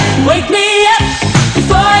Wake me up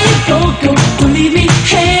before you go. Don't leave me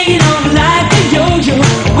hanging on like a yo-yo.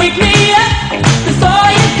 Wake me up before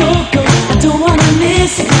you go. I don't wanna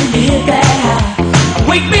miss it when you hit that high.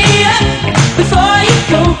 Wake me up before you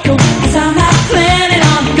go. 'Cause I'm not planning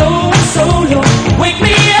on going solo. Wake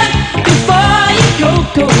me up before you go.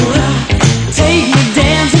 Take me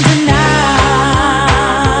dancing tonight.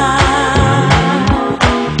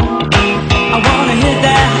 I wanna hit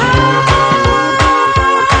that high.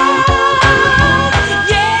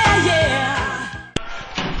 Yeah, yeah.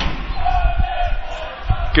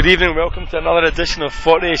 Good evening, welcome to another edition of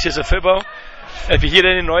 48 Shades of Football. If you hear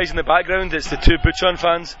any noise in the background, it's the two Bucheon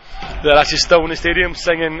fans that are actually still in the stadium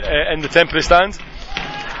singing in the temporary stand.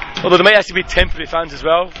 Although there might actually be temporary fans as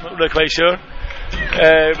well, not really quite sure.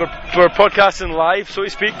 We're podcasting live, so to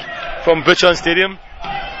speak, from Bucheon Stadium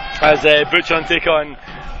as Bucheon take on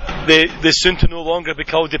the soon to no longer be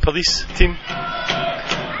called the police team.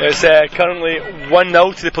 It's currently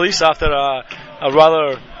 1-0 to the police after a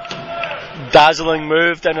rather dazzling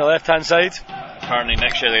move down the left hand side. Apparently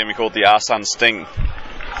next year they're going to be called the Asan Sting.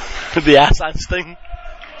 The Asan Sting.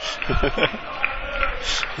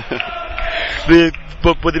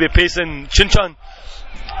 Would they be pacing Chuncheon?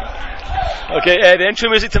 Okay, the intro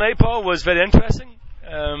music tonight, Paul, was very interesting.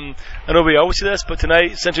 I know we always say this, but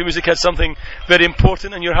tonight intro music had something very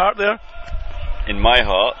important in your heart there. In my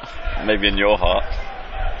heart, maybe in your heart.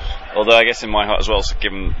 Although I guess in my heart as well, so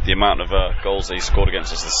given the amount of goals that he scored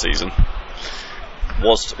against us this season.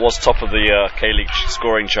 Was top of the K-League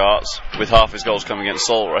scoring charts with half his goals coming against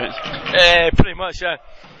Seoul, right? Pretty much, yeah.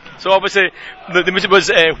 So obviously the music was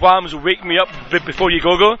Wham's Wake Me Up Before You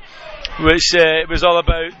Go, which was all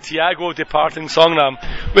about Thiago departing Songnam,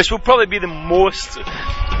 which will probably be the most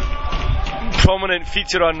prominent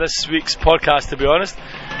feature on this week's podcast, to be honest.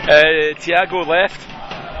 Thiago left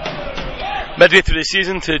midway through the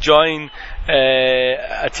season to join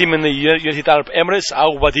a team in the United Arab Emirates,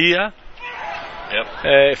 Al Wadiya.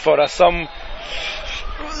 Yep. For a sum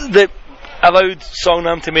that allowed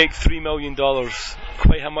Songnam to make $3 million.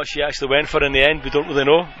 Quite how much he actually went for in the end, we don't really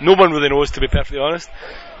know. No one really knows, to be perfectly honest.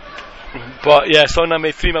 But yeah, Songnam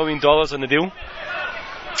made $3 million on the deal.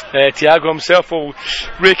 Thiago himself will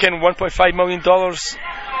rake in $1.5 million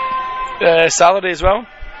salary as well.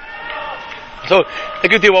 So a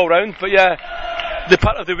good deal all round. But yeah, the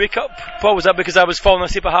part of the wake up, Paul, was that because I was falling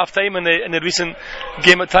asleep at half time in the recent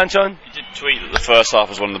game at Tancheon? You did tweet that the first half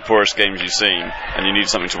was one of the poorest games you've seen and you needed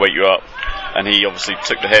something to wake you up, and he obviously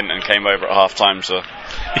took the hint and came over at half time. So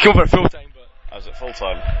he came over at full time, but I was at full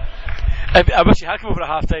time. I wish he had come over at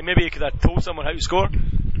half time. Maybe he could have told someone how to score.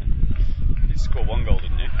 You did score one goal,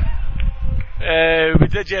 didn't you? We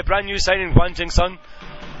did, yeah. Brand new signing Hwang Jin-sun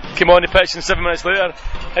came on the pitch and 7 minutes later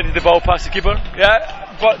headed the ball past the keeper.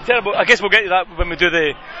 Yeah, but terrible. I guess we'll get to that when we do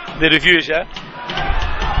the reviews, yeah.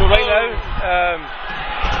 So right now,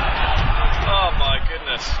 oh my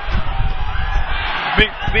goodness.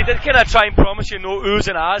 We did kind of try and promise you no oohs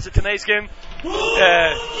and ahs at tonight's game,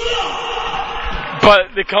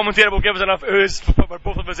 but the commentator will give us enough oohs for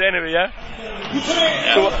both of us anyway, yeah.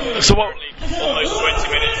 So what? Almost 20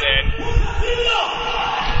 minutes in,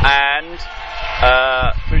 and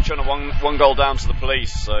Bucheon are one goal down to the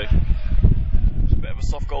police, so it's a bit of a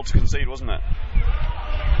soft goal to concede, wasn't it?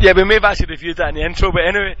 Yeah, we may have actually reviewed that in the intro, but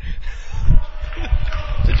anyway.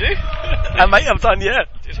 Did you? I might have done, yeah.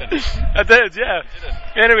 You didn't. I did, yeah.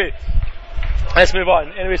 Anyway, let's move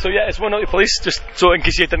on. Anyway, so yeah, it's 1-0 to police, just so in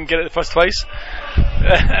case you didn't get it the first twice.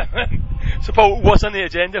 So Paul, what's on the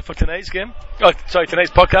agenda for tonight's game? Oh, sorry, tonight's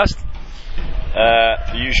podcast?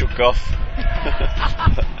 The usual guff.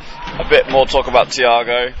 A bit more talk about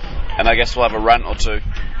Thiago, and I guess we'll have a rant or two.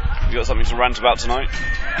 You got something to rant about tonight?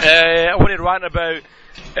 I wanted to rant about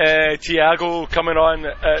Thiago coming on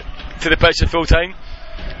to the pitch at full time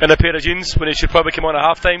in a pair of jeans when he should probably come on at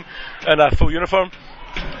half time in a full uniform.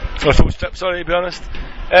 Or full strip, sorry, to be honest.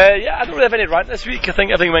 Yeah, I don't really have any rant this week. I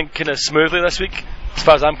think everything went kind of smoothly this week, as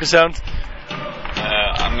far as I'm concerned.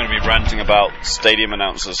 I'm going to be ranting about stadium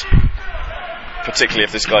announcers, particularly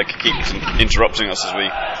if this guy keeps interrupting us as we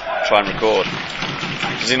try and record.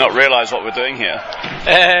 Does he not realise what we're doing here?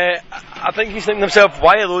 I think he's thinking to himself,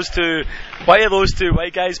 why are those two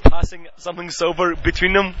white guys passing something silver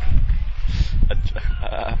between them?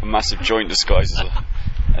 A massive joint disguised as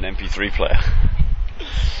an MP3 player.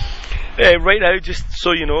 Right now, just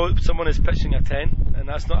so you know, someone is pitching a 10, and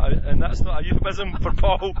that's not a euphemism for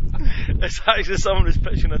Paul. It's actually someone who's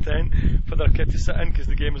pitching a 10 for their kid to sit in because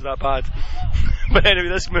the game is that bad. But anyway,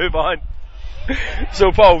 let's move on.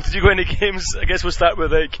 So Paul, did you go any games? I guess we'll start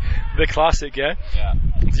with like the classic, yeah? Yeah.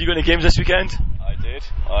 Did you go any games this weekend? I did.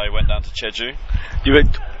 did. I went down to Jeju. You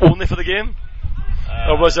went only for the game?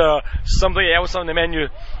 Or was there something else on the menu?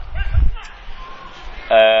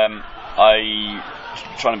 I was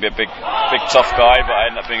trying to be a big tough guy, but I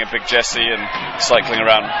ended up being a big Jesse and cycling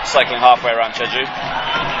halfway around Jeju.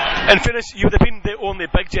 In fairness, you would have been the only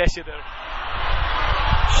big Jesse there.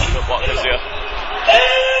 What?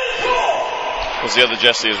 Because the other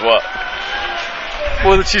Jessie is what?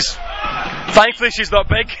 Well, thankfully she's not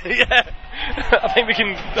big. Yeah, I think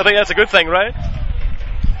that's a good thing, right?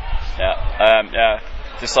 Yeah.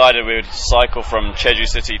 Decided we would cycle from Jeju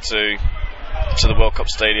City to the World Cup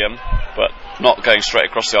Stadium, but not going straight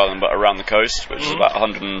across the island, but around the coast, which is about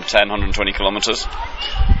 120 kilometres.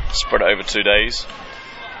 Spread it over 2 days.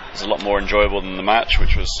 It's a lot more enjoyable than the match,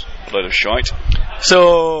 which was a load of shite.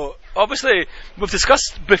 So, obviously, we've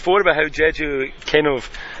discussed before about how Jeju kind of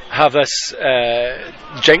have this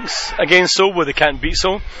jinx against Seoul where they can't beat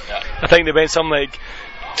Seoul. Yeah. I think they went something like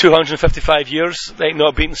 255 years, like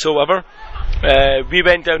not beating Seoul ever. We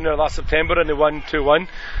went down there last September and they won 2-1.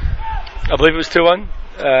 I believe it was 2-1.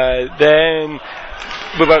 Then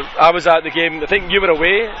I was at the game. I think you were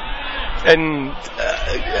away in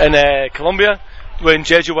Colombia when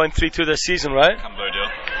Jeju won 3-2 this season, right?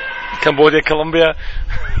 Cambodia, Colombia,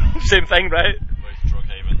 same thing, right? Both drug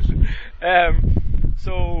havens.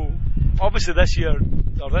 So obviously this year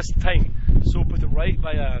or this time, Seoul put it right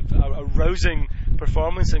by a rousing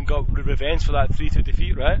performance and got revenge for that 3-2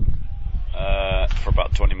 defeat, right? For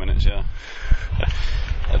about 20 minutes, yeah.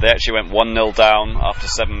 They actually went 1-0 down after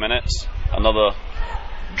 7 minutes. Another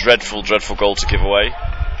dreadful goal to give away.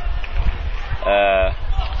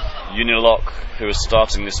 Unilok, who was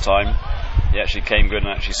starting this time, he actually came good and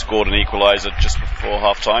actually scored an equaliser just before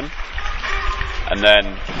half time. And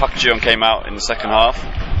then Park Ji-young came out in the second half,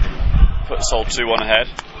 put Seoul 2-1 ahead,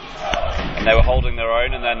 and they were holding their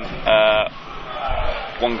own. And then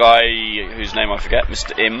one guy whose name I forget,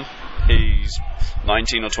 Mr. Im, he's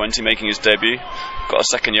 19 or 20, making his debut, got a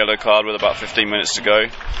second yellow card with about 15 minutes to go,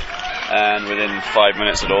 and within 5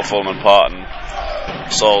 minutes it all fallen apart, and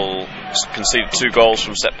Seoul conceded 2 goals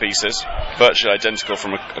from set pieces, virtually identical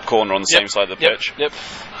from a corner on the same side of the pitch. Yep.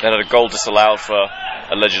 They had a goal disallowed for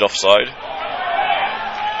alleged offside.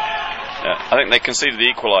 I think they conceded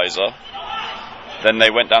the equaliser, then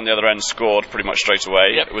they went down the other end and scored pretty much straight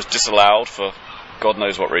away. It was disallowed for God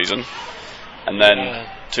knows what reason, and then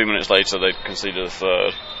 2 minutes later they conceded a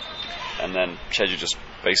third, and then Jeju just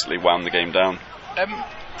basically wound the game down.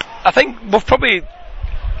 I think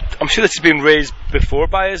I'm sure this has been raised before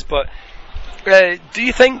by us, but do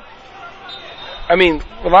you think,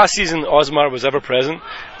 last season Osmar was ever present,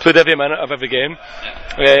 played every minute of every game,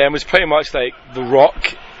 and was pretty much like the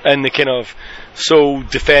rock in the kind of Seoul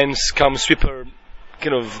defence come sweeper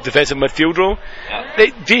kind of defensive midfield role.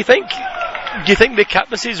 Do you think the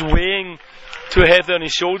captaincy is weighing too heavily on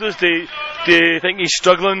his shoulders? Do you think he's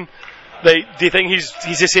struggling? Do you think he's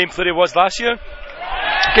the same player he was last year?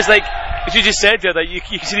 Because as you just said there, that you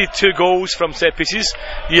conceded 2 goals from set pieces.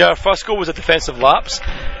 Your first goal was a defensive lapse.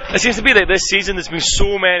 It seems to be like this season there's been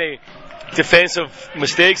so many defensive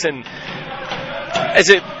mistakes, and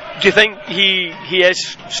do you think he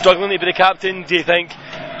is struggling to be the captain? Do you think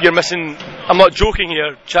you're missing, I'm not joking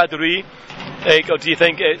here, Chad Dury, or do you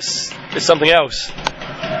think it's something else?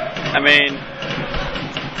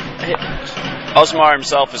 Osmar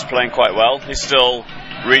himself is playing quite well. He's still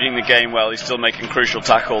reading the game well. He's still making crucial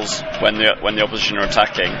tackles when the opposition are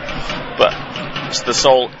attacking. But it's the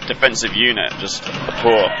Seoul defensive unit just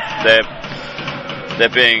poor. They're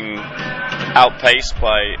being outpaced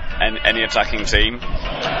by any attacking team.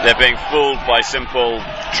 They're being fooled by simple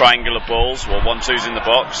triangular balls, or 1-2s in the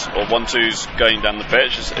box, or 1-2s going down the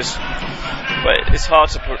pitch. But it's hard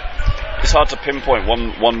to pinpoint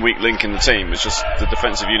one weak link in the team. It's just the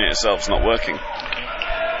defensive unit itself is not working.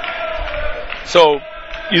 So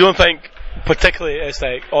you don't think, particularly it's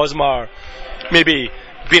like Osmar maybe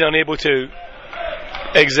being unable to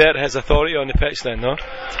exert his authority on the pitch then, no?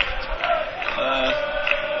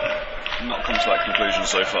 Not come to that conclusion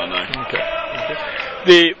so far, no. Okay.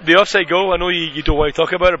 The offside goal, I know you don't want to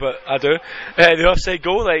talk about it, but I do. The offside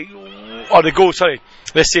goal,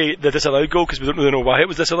 let's say the disallowed goal, because we don't really know why it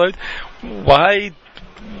was disallowed. Why?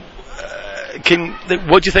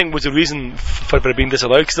 What do you think was the reason for it being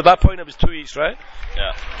disallowed? Because at that point it was 2 each, right?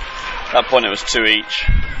 Yeah. At that point it was 2 each.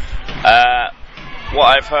 What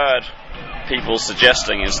I've heard people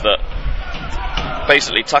suggesting is that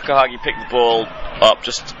basically Takahagi picked the ball up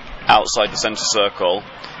just outside the centre circle,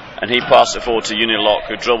 and he passed it forward to Unilok,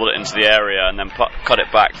 who dribbled it into the area and then cut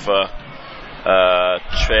it back for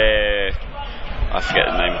I forget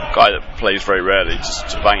the name, guy that plays very rarely, just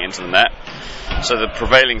to bang it into the net. So the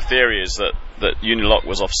prevailing theory is that Unilock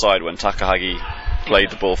was offside when Takahagi played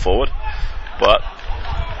the ball forward, but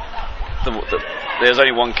there's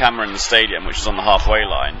only one camera in the stadium, which is on the halfway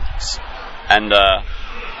line, and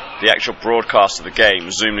the actual broadcast of the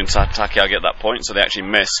game zoomed into Takahagi at that point, so they actually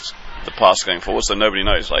missed the pass going forward, so nobody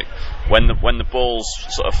knows. Like when the ball's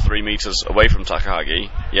sort of 3 meters away from Takahagi,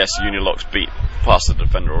 yes, Unilock's beat past the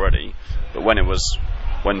defender already, but when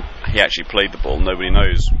he actually played the ball, nobody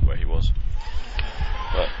knows where he was.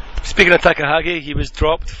 But speaking of Takahagi, he was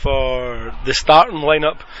dropped for the starting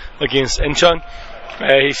lineup against Incheon.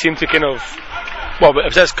 He seemed to kind of, well, it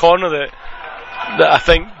was his corner that I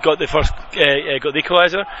think got the first got the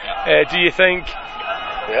equaliser. Do you think?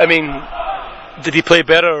 I mean, did he play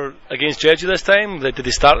better against Jeju this time? Did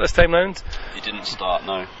he start this time round? He didn't start.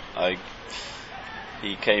 No,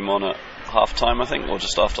 he came on at half time, I think, or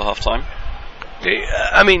just after half time.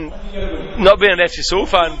 I mean, not being an FC Seoul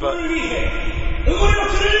fan, but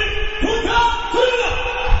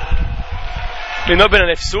not being an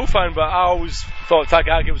FC Seoul fan, but I always thought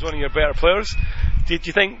Takahagi was one of your better players. Do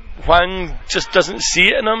you think Hwang just doesn't see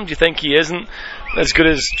it in him? Do you think he isn't as good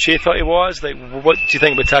as Che thought he was? Like, what do you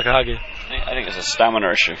think about Takahagi? I think it's a stamina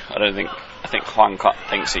issue. I think Hwang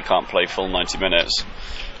thinks he can't play full 90 minutes,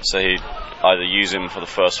 so he'd either use him for the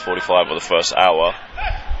first 45 or the first hour,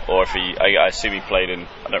 or if I assume he played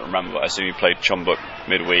I don't remember, but I assume he played Chonbuk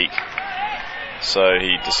midweek, so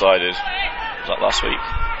he decided, was that last week?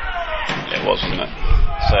 Yeah, it was, wasn't it?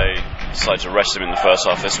 So he decided to rest him in the first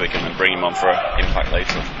half this week and then bring him on for impact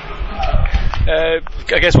later.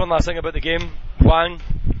 I guess one last thing about the game, Hwang,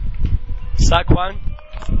 sack Hwang.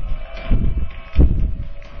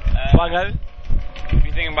 Hwang out. If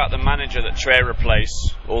you think about the manager that Tre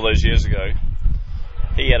replaced all those years ago,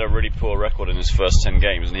 he had a really poor record in his first 10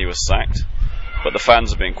 games and he was sacked. But the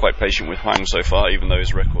fans have been quite patient with Hwang so far, even though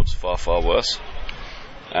his record's far, far worse.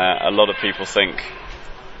 A lot of people think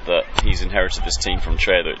that he's inherited this team from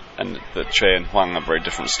Tre, and that Tre and Hwang have very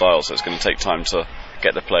different styles, so it's going to take time to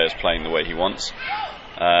get the players playing the way he wants.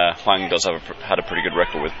 Hwang does have had a pretty good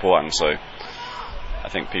record with Pohang, so I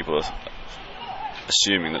think people are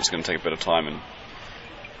assuming that it's going to take a bit of time and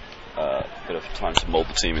a bit of time to mould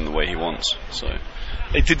the team in the way he wants. So,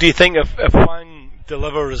 do you think if Hwang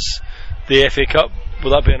delivers the FA Cup,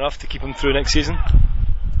 will that be enough to keep him through next season?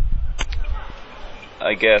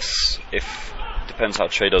 I guess depends how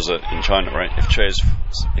Tre does it in China, right? If Tre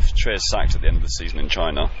is sacked at the end of the season in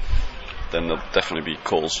China, then there'll definitely be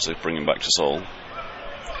calls to bring him back to Seoul.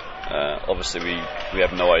 Obviously, we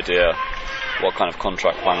have no idea what kind of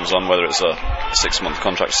contract Hwang's on, whether it's a 6-month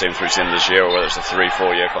contract same through to the end of this year, or whether it's a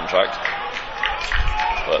 3-4 year contract.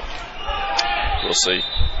 But we'll see.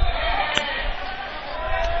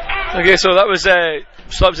 Okay, so that was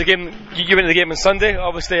a game. You went to the game on Sunday.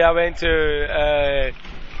 Obviously, I went to.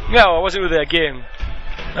 No, it wasn't really a game,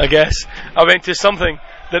 I guess. I went to something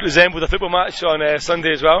that resembled a football match on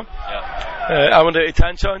Sunday as well. Yeah. I went to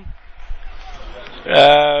Tancheon.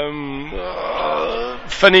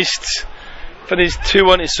 Finished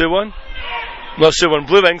 2-1 to Suwon. Well, Suwon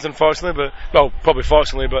Blue Wings, unfortunately, probably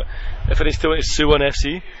fortunately, but I finished 2-1 to Suwon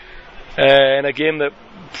FC. In a game that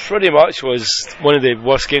pretty much was one of the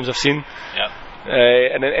worst games I've seen. Yeah.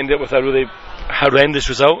 And it ended up with a really horrendous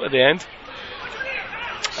result at the end.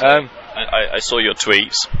 I saw your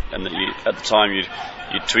tweets, and that at the time you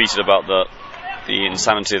tweeted about the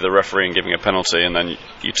insanity of the referee in giving a penalty, and then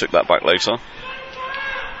you took that back later.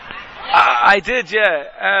 I did,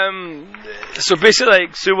 yeah. So basically,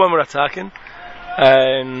 like, Suwon were attacking,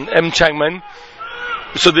 and Im Chang-min.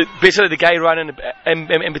 So basically, the guy ran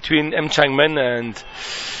in between Im Chang-min and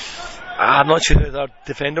I'm not sure who the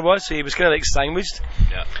defender was. So he was kind of like sandwiched,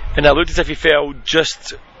 yeah. And it looked as if he fell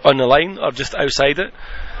just on the line or just outside it.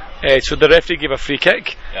 So the referee gave a free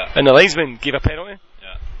kick, yeah. And the linesman gave a penalty.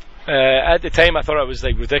 Yeah. At the time, I thought it was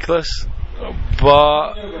like ridiculous,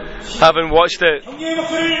 but having watched it.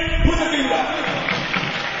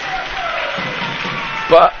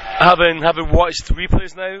 But having watched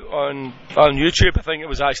replays now on YouTube, I think it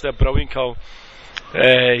was actually a brilliant call.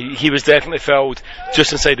 He was definitely fouled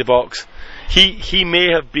just inside the box. He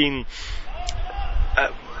may have been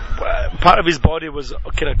part of his body was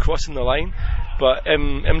kind of crossing the line, but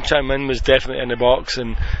Im Chang-min was definitely in the box,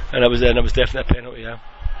 and it was definitely a penalty. Yeah.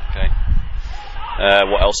 Okay.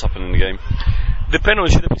 What else happened in the game? The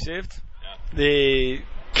penalty should have been saved. Yeah. The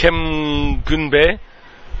Kim Gun-bae,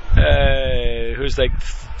 who's like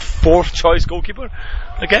fourth choice goalkeeper,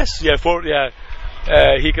 I guess. Yeah, fourth. Yeah,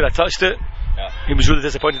 he could have touched it. Yeah. He was really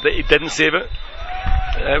disappointed that he didn't save it.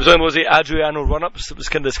 It was one of those Adriano run-ups that was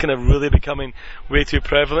kind of really becoming way too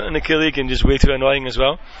prevalent in the K-League and just way too annoying as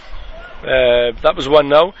well. That was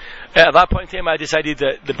 1-0. At that point in time, I decided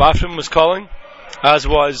that the bathroom was calling, as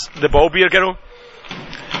was the ball beer girl.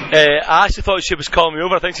 I actually thought she was calling me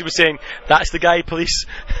over. I think she was saying, "That's the guy, police."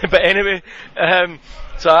 But anyway,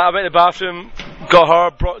 so I went to the bathroom, got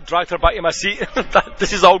her, dragged her back to my seat.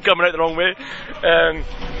 This is all coming out the wrong way.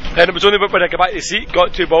 And it was only when I got back to the seat,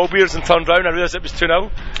 got 2 ball beers and turned round, I realised it was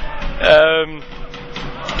 2-0.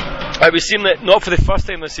 It would seem that not for the first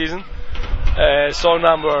time this season,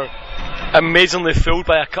 Songnam were amazingly fooled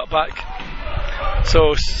by a cutback.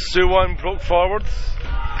 So Suwon broke forward.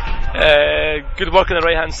 Good work on the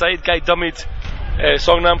right hand side. Guy dummied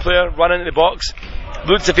Songnam player, ran into the box,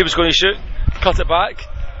 looked as if he was going to shoot, cut it back,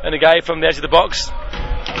 and the guy from the edge of the box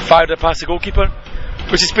fired it past the goalkeeper,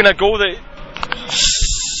 which has been a goal that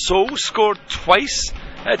Seoul scored twice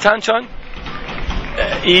at Tanchon.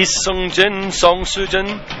 Lee Sung-jin, Song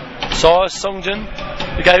Soo-jin, Saw Sung-jin,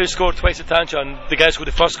 the guy who scored twice at Tanchon, the guy who scored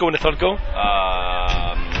the first goal and the third goal.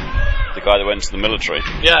 The guy that went to the military.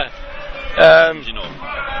 Yeah. Do you know?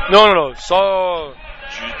 No. Saw.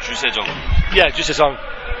 Ju Se-jung. Yeah, just a song.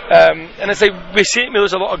 And it's like we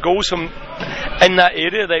lose a lot of goals from in that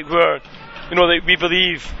area, like where, like we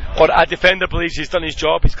believe, or a defender believes he's done his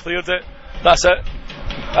job, he's cleared it. That's it.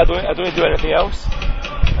 I don't do anything else.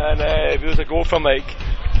 And there was a goal from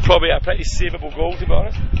probably a pretty savable goal, to be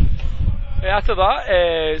honest. After that,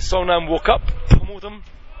 Songnam woke up, pummeled him,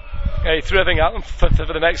 threw everything at him for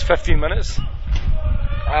the next 15 minutes.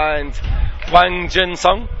 And Wang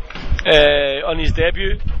Jin-sung, on his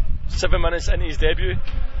debut, 7 minutes into his debut,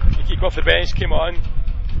 he kicked off the bench, came on,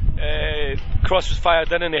 cross was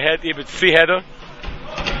fired in, and he would free header.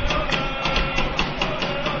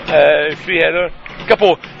 There's a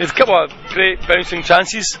couple of great bouncing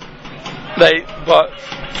chances, but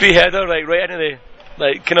free header, right into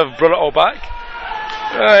kind of brought it all back.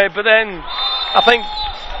 But then I think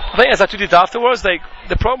as I tweeted afterwards, the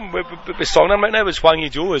problem with Songnam right now is Hwang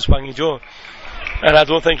Hee-jo, and I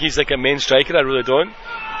don't think he's a main striker. I really don't.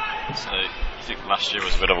 So you think last year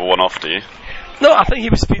was a bit of a one-off, do you? No, I think he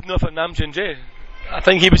was feeding off of Nam Jin-jae.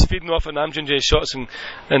 Shots and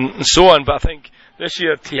so on, but I think this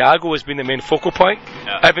year Thiago has been the main focal point.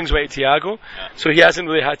 Yeah. Everything's went to Thiago, so he hasn't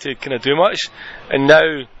really had to kind of do much, and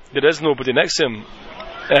now there is nobody next to him.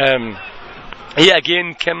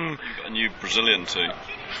 Again, Kim. A new Brazilian too.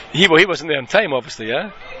 He wasn't there on time, obviously,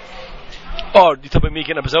 yeah. Or you talk about me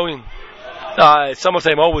getting a Brazilian?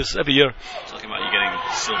 Summertime always, every year. Talking about you getting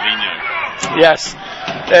Silvinho. Yes.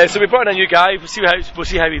 So we brought in a new guy. We'll see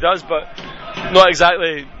how he does, but not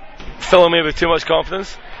exactly filling me with too much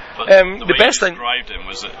confidence. But the best thing described him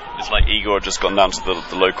was it's like Igor had just gone down to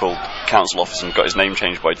the local council office and got his name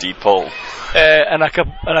changed by Deed Poll. And a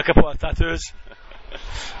couple of tattoos.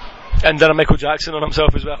 And then a Michael Jackson on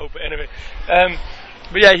himself as well. But anyway,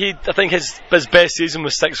 but yeah, I think his best season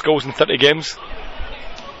was 6 goals in 30 games.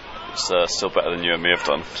 It's still better than you and me have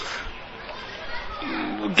done.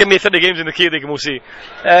 Give me 30 games in the K-League and we'll see.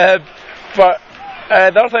 But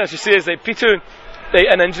the other thing I should say is that Pitu,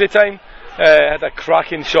 in injury time, had a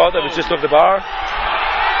cracking shot that was just off the bar.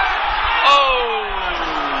 Oh!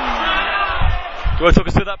 Do you want to talk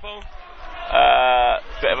us through that, Paul?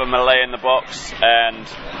 Bit of a melee in the box, and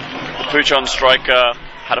the Puchon striker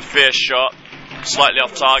had a fierce shot, slightly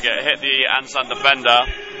off target, hit the Ansan defender,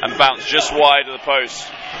 and bounced just wide of the post.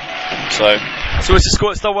 So is the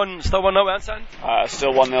score still 1-0 Ansan?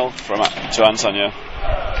 Still 1-0 to Ansan, yeah.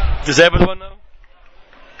 Deserved 1-0?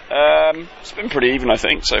 It's been pretty even, I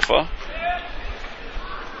think, so far.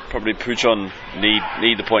 Probably Puchon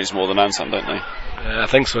need the points more than Ansan, don't they? I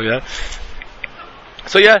think so, yeah.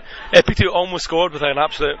 So yeah, Pitu almost scored with an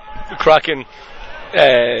absolute cracking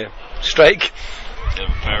strike. They have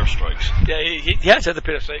a pair of strikes. Yeah, he has had a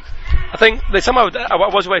pair of strikes. I think what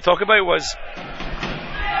I talk about was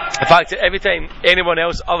the fact that every time anyone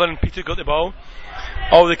else other than Pitu got the ball,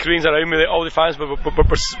 all the Koreans around me, all the fans were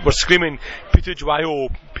screaming Pitu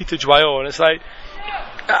Jwayo, and it's like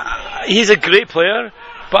he's a great player,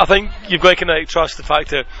 but I think you've got to kind of trust the fact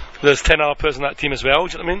that there's 10 other players in that team as well.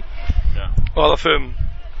 Do you know what I mean? Yeah. All of whom,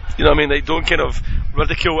 you know what I mean, they don't kind of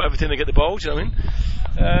ridicule every time they get the ball. Do you know what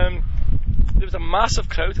I mean? There was a massive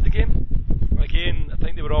crowd at the game. Again, I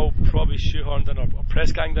think they were all probably shoehorned in or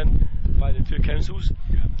press ganged in by the 2 councils,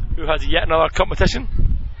 who had yet another competition.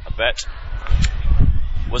 I bet.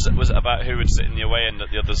 Was it about who would sit in the away end at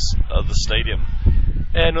the other stadium?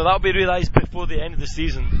 No, that'll be realised before the end of the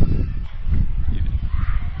season.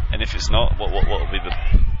 And if it's not, what will be the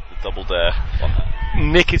double dare on that?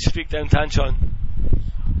 Naked streak down Tanchon.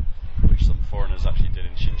 Which some foreigners actually did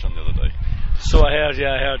in Shincheon the other day. So I heard,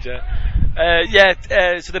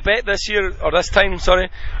 so the bet this year, or this time,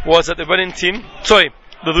 was that the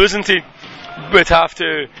losing team would have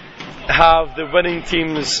to have the winning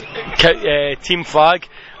team's team flag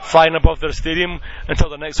flying above their stadium until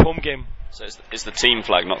the next home game. So it's the team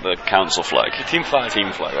flag, not the council flag? The team flag.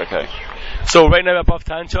 Team flag, okay. So right now above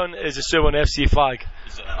Tancheon is the Suwon FC flag.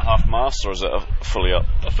 Is it a half-mast or is it a fully up?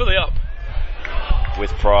 Fully up.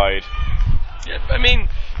 With pride. Yeah, I mean,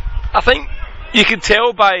 I think you can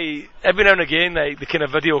tell by every now and again, like the kind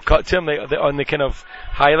of video cut to him, like on the kind of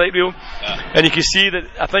highlight reel, and you can see that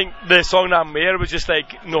I think the Songnam Mayor was just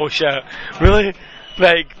like, no shit, really?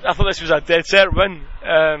 Like, I thought this was a dead set win.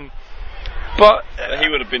 But he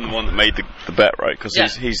would have been the one that made the bet, right? Because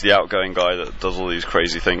he's the outgoing guy that does all these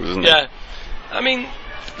crazy things, isn't he? Yeah. I mean,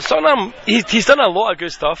 Songnam, he's done a lot of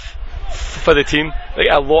good stuff for the team, like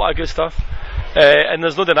a lot of good stuff. And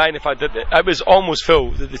there's no denying the fact that it was almost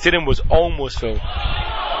full. The stadium was almost full.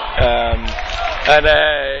 I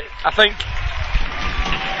think,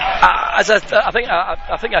 I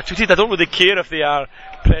tweeted, I don't really care if they are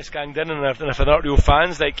press ganged in and if they're not real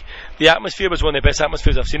fans. Like, the atmosphere was one of the best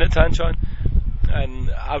atmospheres I've seen at Tancheon, and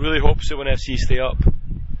I really hope Suwon FC stay up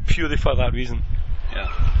purely for that reason. Yeah.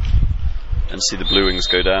 And see the Blue Wings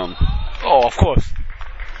go down. Oh, of course.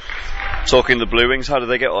 Talking the Blue Wings, how did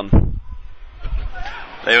they get on?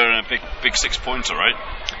 They were in a big 6-pointer, right?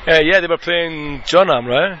 Yeah, they were playing Jeonnam,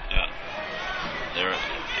 right? Yeah. They're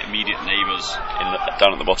immediate neighbours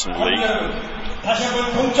down at the bottom of the league.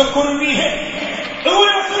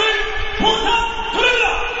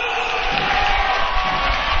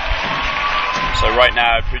 So right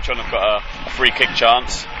now, Pucheon have got a free kick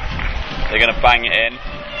chance. They're going to bang it in.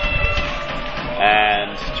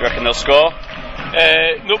 And do you reckon they'll score?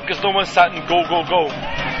 Nope, because no one's sat in goal.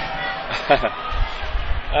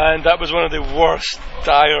 And that was one of the worst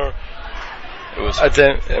dire. It was far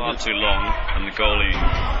too long, and the goalie,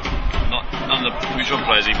 none of the Pucheon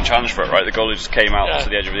players even challenged for it, right? The goalie just came out to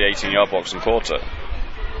the edge of the 18-yard box and caught it.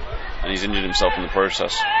 And he's injured himself in the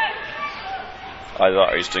process. Either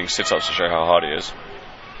that or he's doing sit-ups to show how hard he is.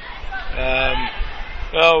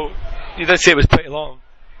 Well, you did say it was pretty long.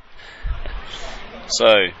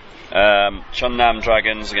 So, Jeonnam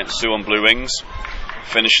Dragons against Suwon Blue Wings.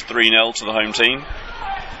 Finished 3-0 to the home team.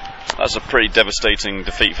 That's a pretty devastating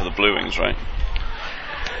defeat for the Blue Wings, right?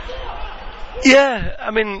 Yeah,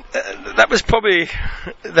 I mean, that was probably,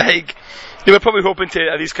 like, they were probably hoping to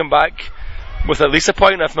at least come back with at least a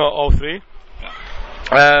point, if not all three.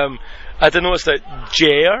 I did notice that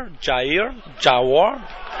Jawar,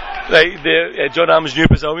 like Jeonnam's new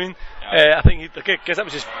Brazilian, I think I guess that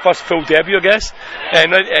was his first full debut, I guess,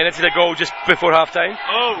 and it did a goal just before half time.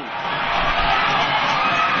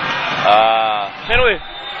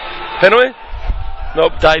 Penalty?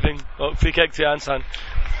 Nope, diving. Oh, free kick to Ansan.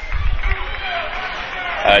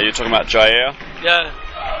 You're talking about Jair? Yeah.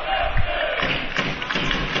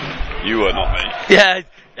 You were, not me. Yeah,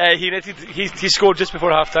 he scored just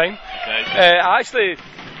before half time. Okay. I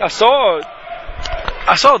saw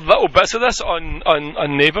little bits of this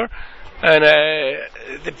on Neighbour, and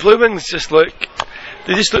the Blue Wings just look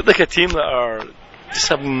like a team that just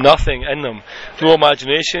have nothing in them. No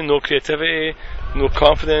imagination, no creativity, no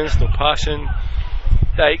confidence, no passion.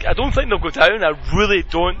 Like, I don't think they'll go down. I really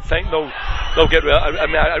don't think they'll get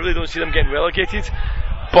I really don't see them getting relegated.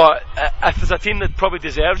 But if there's a team that probably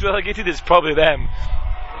deserves relegated, it's probably them.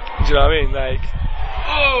 Do you know what I mean? Like,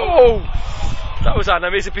 that was an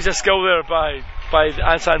amazing piece of skill there by the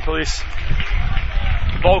Ansan police.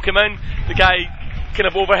 Ball came in, the guy kind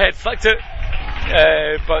of overhead flicked it,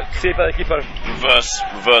 but saved by the keeper.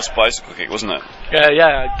 Reverse bicycle kick, wasn't it?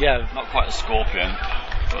 Yeah. Not quite a scorpion.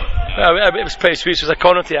 But, it was pretty sweet. So it was a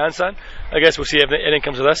corner to Ansan. I guess we'll see if anything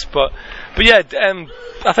comes of this. But yeah,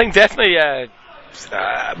 I think definitely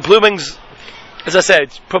Blue Wings, as I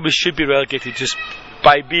said, probably should be relegated just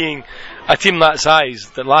by being a team that size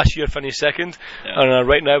that last year finished second, and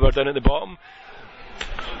right now we're down at the bottom.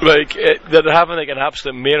 Like, they're having like an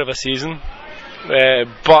absolute mare of a season,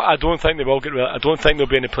 but I don't think they will get. I don't think they'll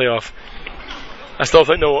be in the playoff. I still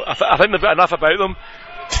think they'll. I think they've got enough about them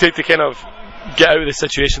to kind of get out of the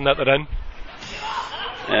situation that they're in.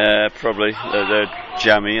 Probably they're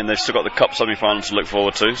jammy, and they've still got the cup semi-final to look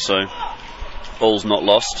forward to. So all's not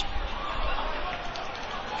lost.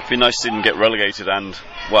 It'd be nice to see them get relegated, and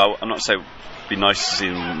well, I'm not saying it'd be nice to see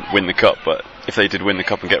them win the cup, but if they did win the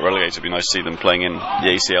cup and get relegated, it'd be nice to see them playing in the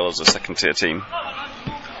ACL as a second-tier team.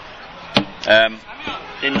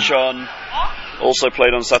 Incheon also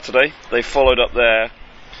played on Saturday. They followed up their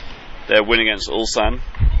win against Ulsan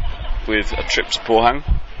with a trip to Pohang.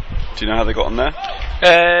 Do you know how they got on there?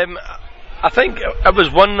 I think it was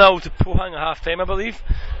 1-0 to Pohang at half time, I believe.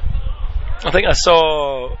 I think I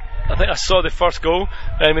saw the first goal,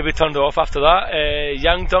 and maybe turned it off after that.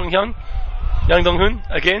 Yang Dong-hyun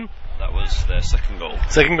again. That was their second goal.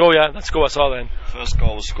 Second goal, yeah, that's the goal I saw then. First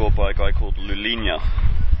goal was scored by a guy called Lulinha,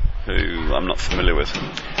 who I'm not familiar with.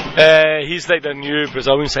 He's like the new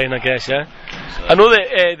Brazilian sign, I guess, yeah. So I know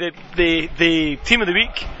that the team of the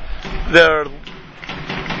week, they're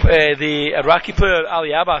the Iraqi player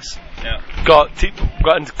Ali Abbas. Yeah. Got in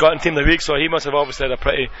team of the week, so he must have obviously had a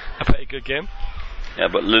pretty good game. Yeah,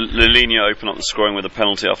 but Lulinha opened up the scoring with a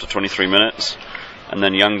penalty after 23 minutes, and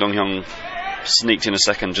then Yang Dong-hyun sneaked in a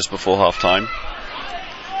second just before half time.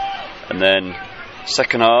 And then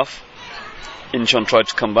second half, Incheon tried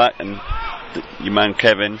to come back, and your man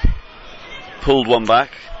Kevin pulled one back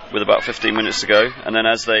with about 15 minutes to go, and then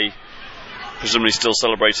as they presumably still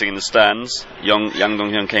celebrating in the stands, Yang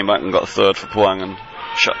Dong-hyun came back and got a third for Pohang and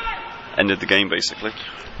ended the game basically.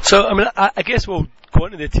 So I mean, I guess we'll go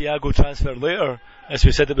into the Thiago transfer later, as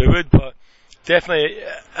we said that we would, but definitely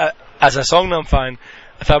as a Songnam fan,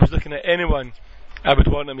 if I was looking at anyone I would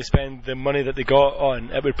want them to spend the money that they got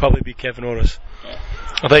on, it would probably be Kevin Orris. Yeah.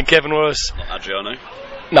 I think Kevin Orris. Not Adriano.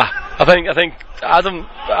 Nah, I think Adam.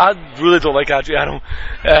 I really don't like Adriano.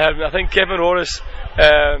 I think Kevin Orris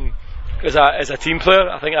is a team player.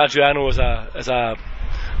 I think Adriano is a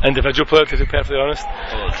individual player, to be perfectly honest.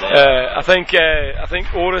 I think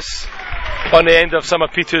Orris on the end of some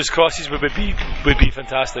of P2's crosses would be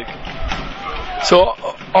fantastic. So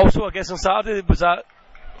also I guess on Saturday was that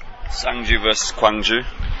Sangju versus Gwangju.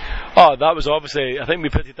 Oh, that was obviously, I think we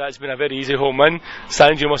predicted that it's been a very easy home win.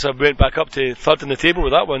 Sangju must have went back up to third in the table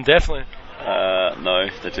with that one, definitely. No,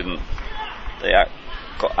 they didn't. They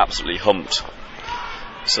got absolutely humped.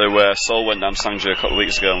 So where Seoul went down Sangju a couple of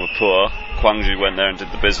weeks ago and were poor, Gwangju went there and did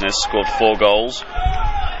the business, scored 4 goals.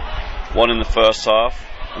 1 in the first half,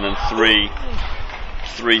 and then three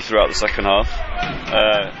throughout the second half.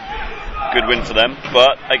 Good win for them,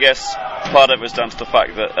 but I guess part of it was down to the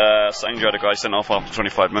fact that Sangju had a guy sent off after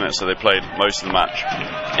 25 minutes, so they played most of the match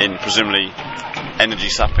in presumably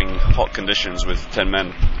energy-sapping hot conditions with 10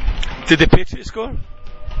 men. Did the Patriots score? No,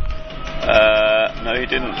 he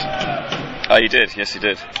didn't. Oh, he did. Yes, he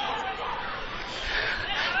did.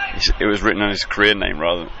 It was written on his career name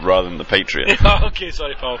rather than the Patriot. Okay,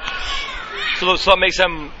 sorry, Paul. So that makes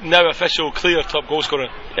him now official clear top goal scorer.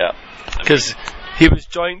 Yeah. Because he was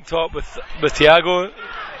joint top with Thiago,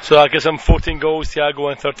 so that gives him 14 goals, Thiago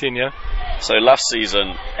won 13, yeah? So last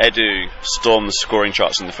season, Edu stormed the scoring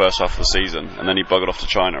charts in the first half of the season, and then he buggered off to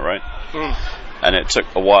China, right? And it took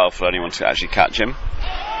a while for anyone to actually catch him.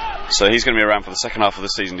 So he's going to be around for the second half of the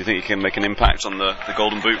season. Do you think he can make an impact on the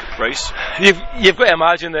Golden Boot race? You've got to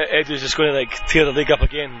imagine that Edu's just going to tear the league up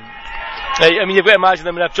again. I mean, you've got to imagine,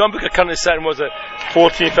 if John Booker currently sitting,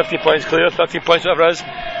 14, 15 points clear, 13 points, whatever it is,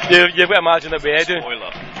 you've got to imagine that with Edu.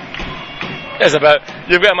 Spoiler.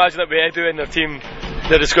 You've got to imagine that with Edu and their team,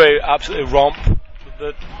 they're just going to absolutely romp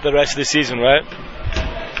the rest of the season, right?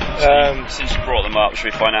 Since you brought them up,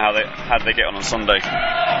 should we find out how did they get on Sunday?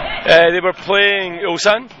 They were playing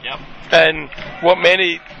Ulsan. Yep. And what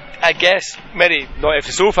many, not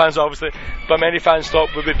FC Seoul fans obviously, but many fans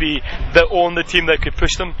thought would be the only team that could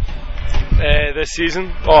push them this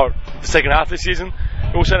season, or the second half of the season.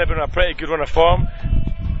 Ulsan have been on a pretty good run of form.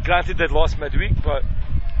 Granted, they'd lost midweek, but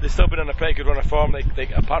they've still been on a pretty good run of form. Like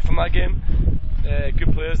apart from that game,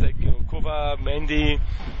 good players like Kova, Mendy,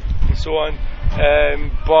 and so on.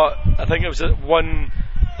 But I think it was one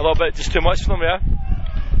a little bit just too much for them, yeah.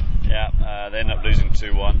 Yeah, they ended up losing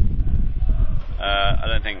 2-1. I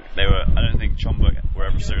don't think Chonbuk were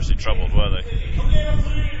ever seriously troubled, were they?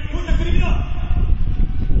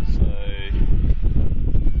 So,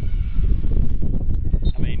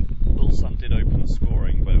 I mean, Ulsan did open the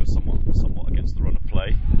scoring, but it was somewhat against the run of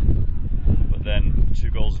play. But then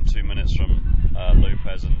 2 goals in 2 minutes from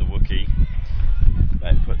Lopez and the Wookiee.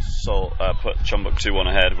 They put Chonbuk 2-1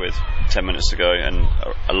 ahead with 10 minutes to go, and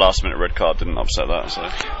a last-minute red card didn't upset that. So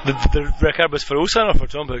the red card was for Ulsan or for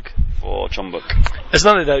Chonbuk? For Chonbuk. It's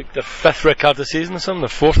not like the 5th red card of the season or something, the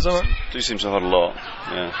 4th or something? Do seem to have had a lot,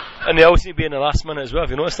 yeah. And they always need to be in the last minute as well, have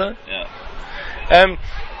you noticed that? Yeah.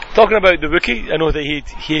 Talking about the Wookiee, I know that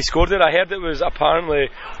he scored it. I heard it was apparently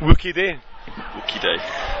Wookiee Day. Wookiee Day.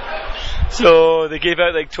 So they gave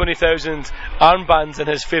out 20,000 armbands in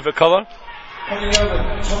his favourite colour.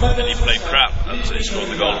 Then he played crap, so he scored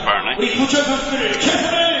the goal apparently.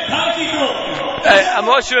 I'm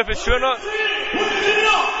not sure if it's true or not,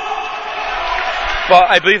 but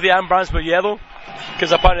I believe the armbands were yellow,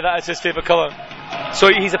 because apparently that is his favourite colour. So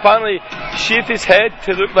he's apparently shaved his head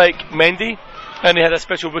to look like Mendy, and he had a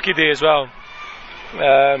special rookie day as well.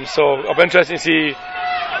 So I'll be interested to see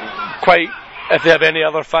if they have any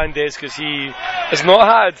other fan days, because he has not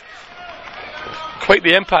had quite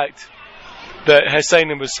the impact that his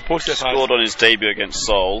signing was supposed to have had. Scored on his debut against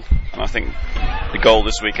Seoul, and I think the goal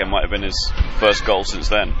this weekend might have been his first goal since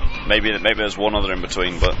then. Maybe there's one other in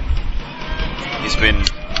between, but he's been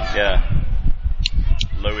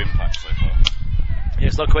low impact so far. Yeah,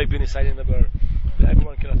 it's not quite been the signing that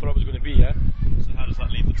everyone kind of thought it was going to be. Yeah. So how does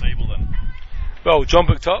that leave the table then? Well, John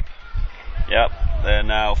booked up. Yep, they're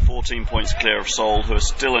now 14 points clear of Seoul, who are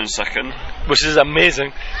still in second. Which is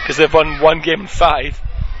amazing, because they've won one game in 5.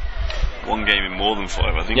 One game in more than 5,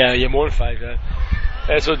 I think. Yeah, more than 5, yeah.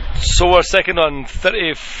 So Seoul are second on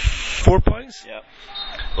 34 points. Yep.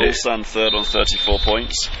 Ulsan third on 34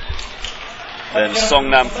 points. Then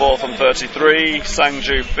Songnam fourth on 33,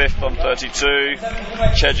 Sangju fifth on 32,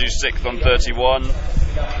 Jeju sixth on 31,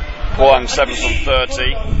 Pohang seventh on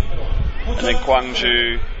 30, and then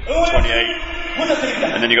Gwangju 28,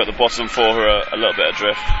 and then you got the bottom 4 who are a little bit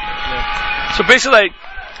adrift. Yeah. So basically,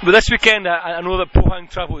 with this weekend, I know that Pohang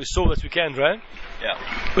travel is Seoul this weekend, right? Yeah.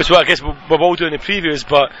 Which I guess we're all doing the previews,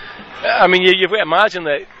 but I mean, you've got to imagine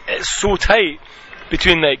that it's so tight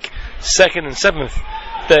between like 2nd and 7th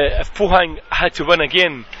that if Pohang had to win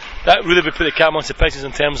again, that really would put the cat amongst the pigeons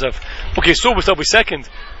in terms of, okay, Seoul will still be second,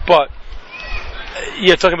 but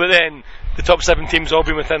you're talking about then the top 7 teams all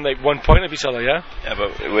being within like 1 point of each other, yeah? Yeah,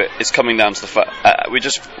 but it's coming down to the fact we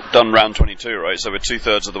just done round 22, right? So we're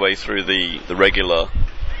 2/3 of the way through the regular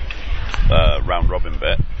round robin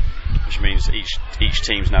bit, which means each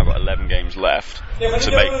team's now got 11 games left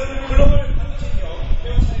to make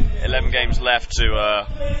 11 games left to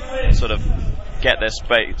sort of get their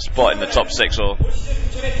spot in the top 6,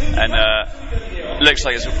 and looks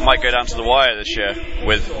like it might go down to the wire this year,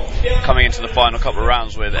 with coming into the final couple of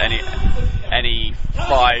rounds with any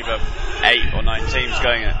 5 of 8 or 9 teams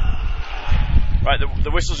going in. Right, the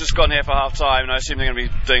whistle's just gone here for half time, and I assume they're going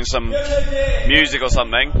to be doing some music or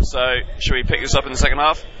something. So should we pick this up in the second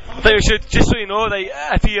half? I think we should, just so you know, like,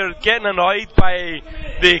 if you're getting annoyed by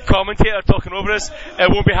the commentator talking over us, it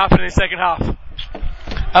won't be happening in the second half. And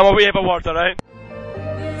we'll have a word, alright?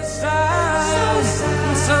 So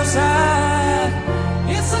sad.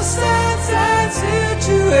 It's a sad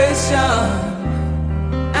situation,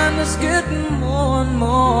 and it's getting more and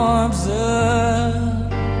more absurd.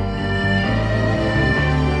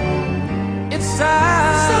 It's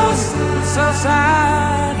sad, so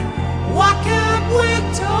sad. Why can't we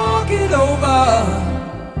talk it over?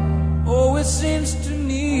 Oh, it seems to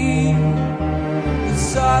me that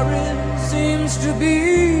sorry seems to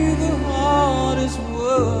be the hardest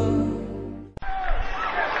word.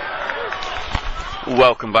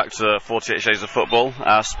 Welcome back to 48 Shades of Football,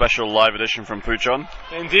 our special live edition from Puchon.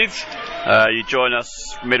 Indeed. You join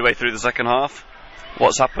us midway through the second half.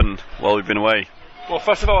 What's happened while we've been away? Well,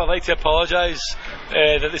 first of all, I'd like to apologise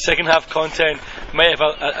that the second half content might have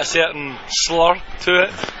a certain slur to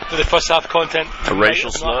it, that the first half content A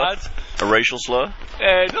racial slur? not had. A racial slur?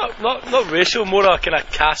 Not racial, more a kind of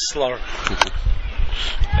caste slur.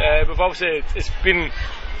 But obviously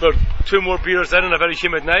we're 2 more beers in on a very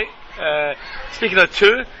humid night. Speaking of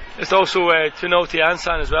 2, it's also 2-0 to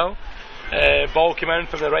Ansan as well. Ball came in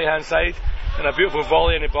from the right hand side, and a beautiful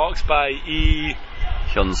volley in the box by Lee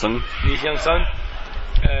Hyun-sung.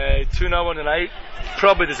 2-0 on the night,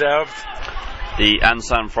 probably deserved. The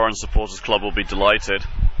Ansan Foreign Supporters Club will be delighted,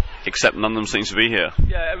 except none of them seems to be here.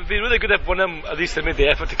 Yeah, it would be really good if one of them at least had made the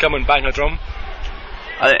effort to come and bang a drum.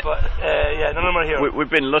 But none of them are here. We've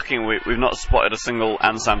been looking, we've not spotted a single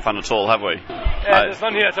Ansan fan at all, have we? There's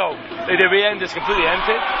none here at all. The way end is completely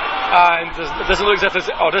empty, and it doesn't look as if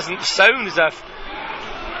or doesn't sound as if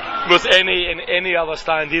there's any in any other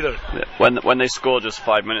stand either. When they scored just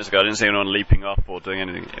 5 minutes ago, I didn't see anyone leaping up or doing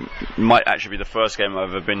anything. It might actually be the first game I've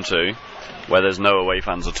ever been to where there's no away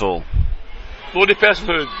fans at all. The only person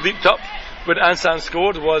who leaped up when Ansan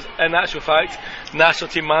scored was, in actual fact, national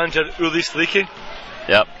team manager Uli Sliki.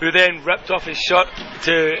 Yep. Who then ripped off his shirt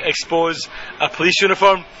to expose a police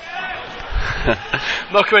uniform.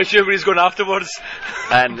 Not quite sure where he's going afterwards.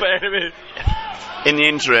 And but anyway, in the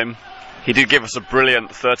interim, he did give us a brilliant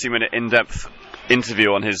 30-minute in-depth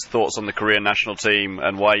interview on his thoughts on the Korean national team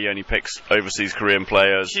and why he only picks overseas Korean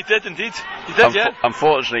players. He did indeed. He did, yeah.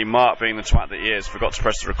 Unfortunately, Mark, being the twat that he is, forgot to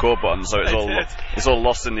press the record button, so it's all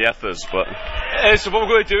lost in the ethers. But so what we're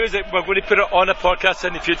going to do is that we're going to put it on a podcast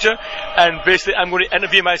in the future, and basically I'm going to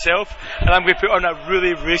interview myself, and I'm going to put on a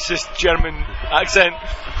really racist German accent.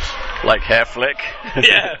 Like Herr Flick?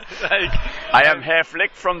 Yeah. Like, I am Herr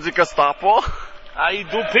Flick from the Gestapo. I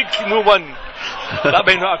don't pick no one. That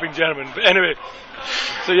may not have been German, but anyway.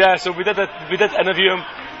 So yeah, so we did interview him.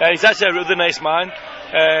 He's actually a really nice man.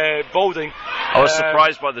 Balding. I was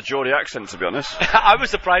surprised by the Geordie accent, to be honest. I was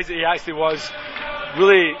surprised that he actually was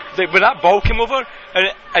really, like, when that ball came over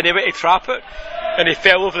and he went to trap it and he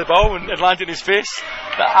fell over the ball and landed in his face.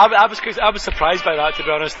 I was surprised by that, to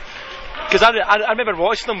be honest, because I remember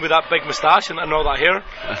watching him with that big moustache and all that hair.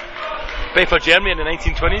 Playing for Germany in the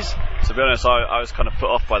 1920s. To be honest, I was kind of put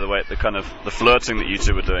off by the flirting that you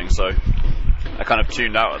two were doing, so I kind of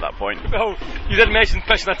tuned out at that point. Well, you did mention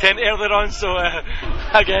pitching a tent earlier on, so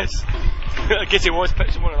I guess he was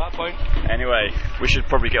pitching one at that point. Anyway, we should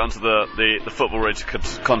probably get onto the football-related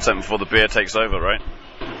content before the beer takes over, right?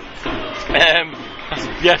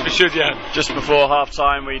 Yes, we should, yeah. Just before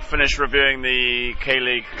half-time, we finished reviewing the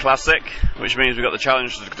K-League Classic, which means we've got the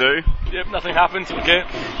challenge to do. Yep, nothing happened, okay.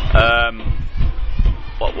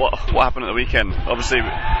 What happened at the weekend? Obviously,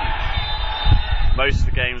 most of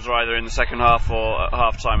the games are either in the second half or at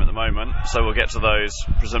half-time at the moment, so we'll get to those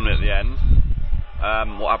presumably at the end.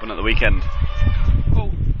 What happened at the weekend?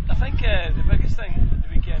 Well, I think the biggest thing at the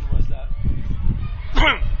weekend was that...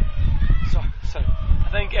 sorry. I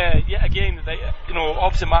think, yet again,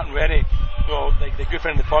 obviously Martin Rennie, the good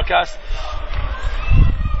friend of the podcast,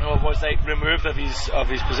 was removed of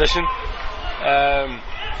his position,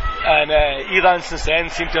 and Iran since then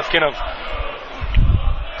seemed to have kind of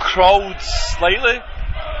crawled slightly,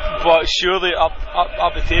 but surely up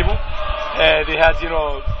the table. They had,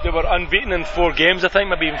 they were unbeaten in 4 games, I think,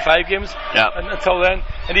 maybe even 5 games. Yeah. Until then,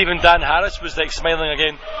 and even Dan Harris was smiling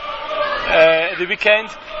again. At the weekend,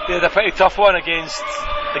 they had a pretty tough one against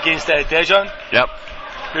Dijon. Yep.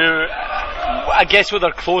 Who I guess were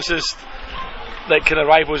their closest kind of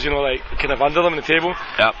rivals, kind of under them in the table.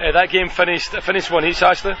 Yep. That game finished 1 each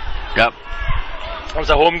actually. Yep. It was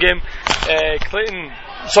a home game.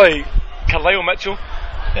 Carlisle Mitchell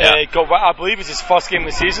got what I believe is his first game of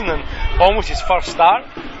the season and almost his first start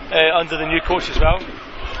under the new coach as well.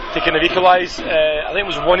 To kind of equalise, I think it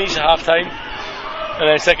was 1 each at half time. And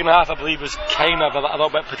then the second half, I believe, was kind of a little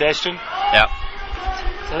bit pedestrian. Yeah.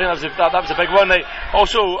 So I think that was a big one.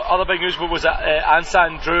 Also, other big news was that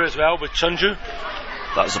Ansan drew as well with Chunju.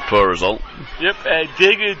 That was a poor result. Yep.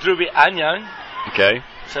 Daegu drew with Anyang. Okay.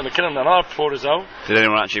 So kind of another poor result. Did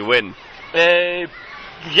anyone actually win? Yep.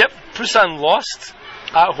 Busan lost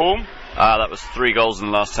at home. That was 3 goals in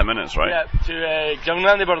the last 10 minutes, right? Yeah. To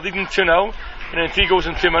Gyeongnan, they were leading 2-0, and then 3 goals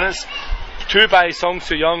in 2 minutes. 2 by Song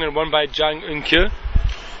Soo-young and 1 by Jang Eun-kyu.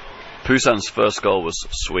 Busan's first goal was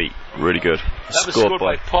sweet, really good. That was scored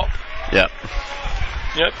by Pop. Yeah.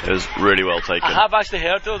 Yep. It was really well taken. I have actually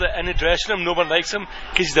heard though that in the dressing room no one likes him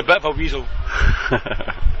because he's a bit of a weasel.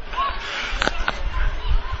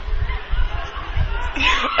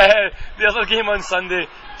 The other game on Sunday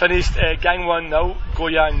finished Gangwon 0,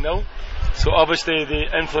 Goyang 0. So obviously the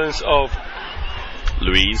influence of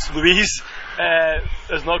Louise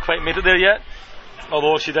has not quite made it there yet,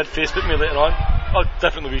 although she did Facebook me later on. Oh,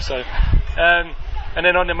 different Louise, sorry. And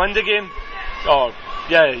then on the Monday game,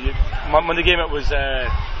 Monday game it was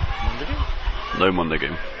Monday game? No Monday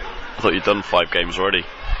game. I thought you'd done 5 games already.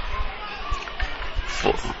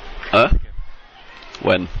 4. Huh?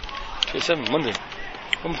 When? 27 Monday.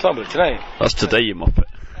 I'm talking about tonight. That's today, you muppet.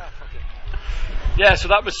 Yeah, so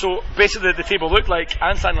that was basically the table looked like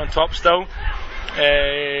Ansan on top still.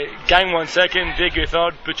 Gangwon second, Daegu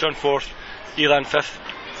third, Bucheon fourth, Ilan fifth.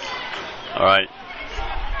 Alright.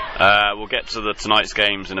 We'll get to tonight's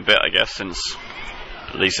games in a bit, I guess, since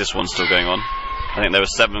at least this one's still going on. I think there were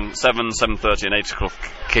 7, 7:30 and 8 o'clock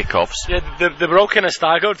kickoffs. Yeah, they were all kind of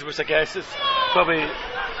staggered, which I guess is probably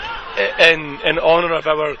in honour of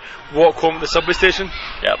our walk home at the subway station.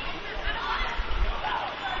 Yep.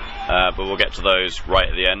 But we'll get to those right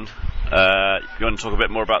at the end. You want to talk a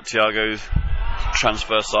bit more about Thiago's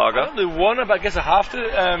transfer saga? I don't really want to, but I guess I have to.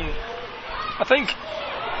 I think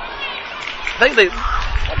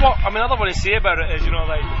all I want to say about it is,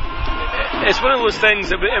 it's one of those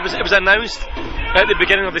things. It was announced at the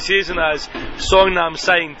beginning of the season as Songnam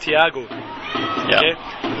signed Thiago. Yeah. Okay?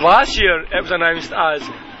 Last year it was announced as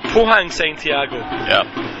Pohang signed Thiago.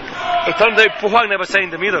 Yeah. It turned out Pohang never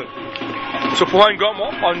signed him either. So Pohang got him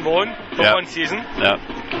on loan for 1 season. Yeah.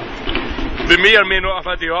 They may or may not have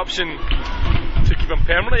had the option to keep him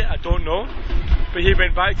permanently, I don't know. But he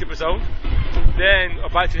went back to Brazil,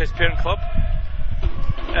 back to his parent club.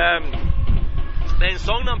 Then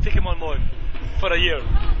Songnam took him on loan for a year.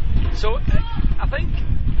 So I think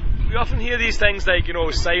we often hear these things like,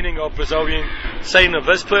 signing of Brazilian, signing of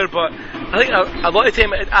this player, but I think a lot of the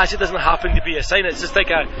time it actually doesn't happen to be a sign. It's just like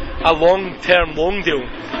a long-term loan deal.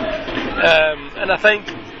 and I think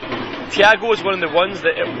Thiago was one of the ones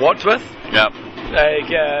that it worked with. Yeah.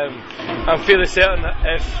 Like, I'm fairly certain that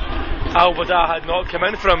if Al Wada had not come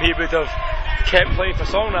in for him, he would have kept playing for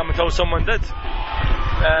Songnam until someone did. He's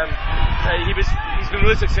been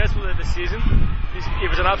really successful this season. He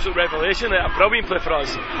was an absolute revelation, a brilliant player for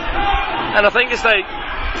us. And I think it's like,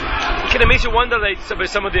 it kind of makes you wonder like about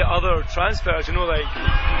some of the other transfers, you know, like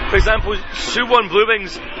for example, Suwon Blue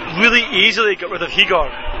Wings really easily got rid of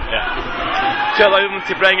Higor. Yeah. To allow them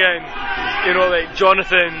to bring in, you know, like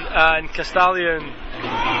Jonathan and Castalian.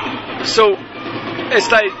 So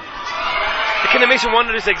it's like, it kind of makes you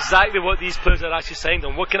wonder is exactly what these players are actually signed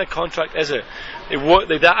on. What kind of contract is it?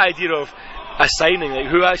 Like that idea of a signing, like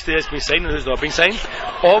who actually has been signed and who's not been signed.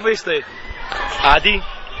 Obviously, Adi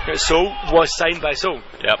at Seoul was signed by Seoul.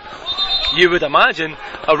 Yep. You would imagine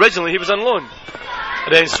originally he was on loan,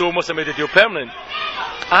 and then Seoul must have made the deal permanent.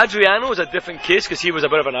 Adriano is a different case because he was a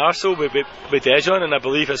bit of an arsehole with Dejon, and I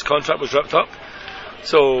believe his contract was ripped up.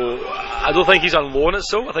 So I don't think he's on loan at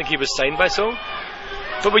Seoul. I think he was signed by Seoul.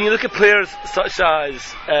 But when you look at players such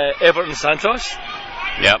as Everton Santos,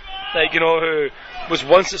 Yep. like, you know, who was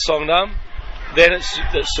once at Songnam, then at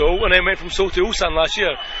Seoul, and then went from Seoul to Ulsan last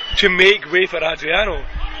year to make way for Adriano.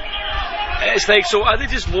 It's like, so are they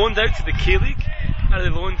just loaned out to the K-League? Are they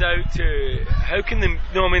loaned out to, how can they, you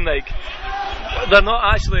know what I mean, like, they're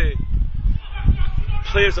not actually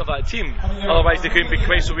players of that team, otherwise they couldn't be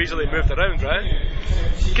quite so easily moved around, right?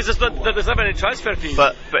 Because there's never any transfer fees.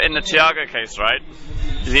 But in the Thiago case, right,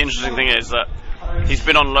 the interesting thing is that he's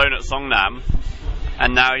been on loan at Songnam,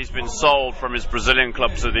 and now he's been sold from his Brazilian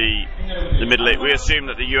club to the Middle East. We assume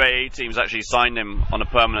that the UAE team's actually signed him on a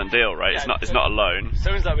permanent deal, right? Yeah. It's not a loan.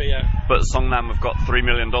 Sounds that way, yeah. But Songnam have got $3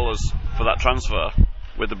 million for that transfer,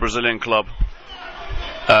 with the Brazilian club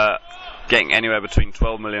getting anywhere between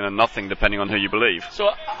 12 million and nothing, depending on who you believe. So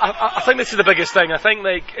I think this is the biggest thing. I think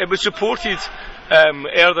like it was reported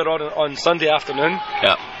earlier on Sunday afternoon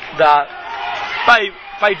that by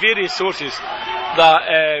various sources that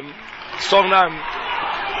Songnam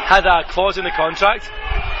had a clause in the contract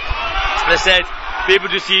that said they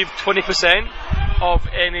would receive 20% of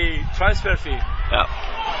any transfer fee. Yeah.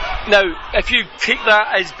 Now, if you take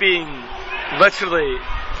that as being literally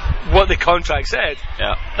what the contract said,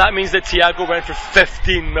 that means that Thiago went for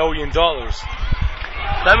 $15 million.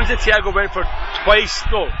 That means that Thiago went for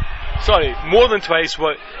more than twice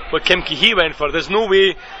what Kim Ki-hee went for. There's no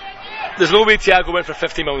way Thiago went for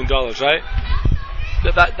 $50 million, right?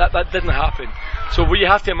 That didn't happen. So what you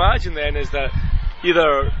have to imagine then is that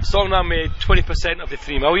either Songnam made 20% of the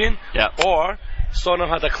 $3 million, or Songnam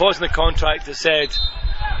had a clause in the contract that said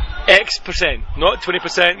X percent, not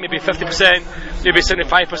 20%, maybe 50%, maybe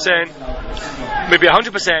 75%, maybe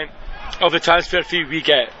 100% of the transfer fee we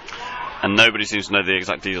get. And nobody seems to know the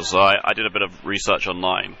exact details. So I did a bit of research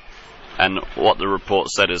online, and what the report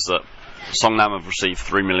said is that Songnam have received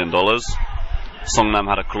 $3 million. Songnam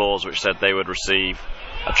had a clause which said they would receive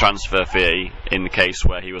a transfer fee in the case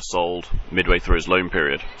where he was sold midway through his loan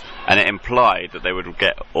period, and it implied that they would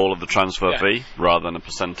get all of the transfer fee rather than a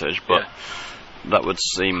percentage. But that would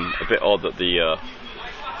seem a bit odd that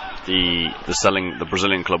the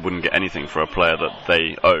Brazilian club wouldn't get anything for a player that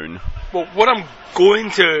they own. Well, what I'm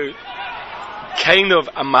going to kind of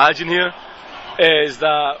imagine here is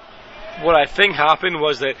that what I think happened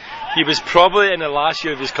was that he was probably in the last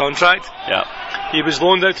year of his contract. He was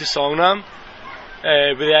loaned out to Songnam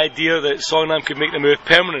with the idea that Songnam could make the move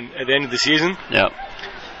permanent at the end of the season.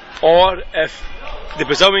 Or if the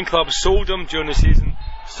Brazilian club sold him during the season,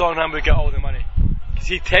 Songnam would get all the money. Because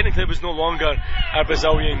he technically was no longer a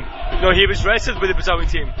Brazilian. No, he was registered with the Brazilian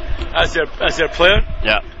team as their player.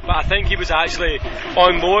 But I think he was actually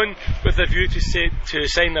on loan with a view to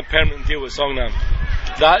sign a permanent deal with Songnam.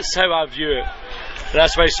 That's how I view it. And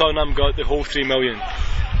that's why Songnam got the whole $3 million.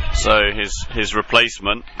 So his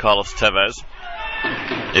replacement, Carlos Tevez,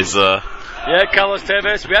 is Carlos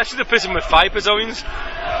Tevez. We actually replaced him with 5 Brazilians.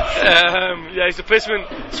 His replacement,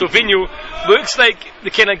 Silvinho, looks like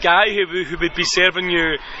the kind of guy who would be serving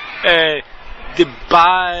you the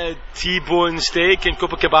bad T-bone steak in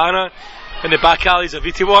Copacabana in the back alleys of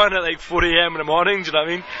Itaewon at like 4 a.m. in the morning. Do you know what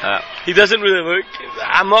I mean? He doesn't really look.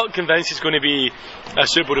 I'm not convinced he's going to be a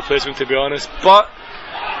suitable replacement, to be honest. But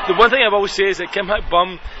the one thing I will say is that Kim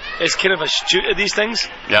Hak-bum is kind of astute at these things.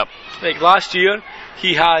 Like last year,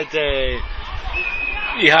 he had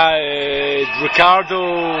Ricardo,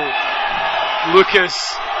 Lucas,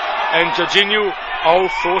 and Jorginho all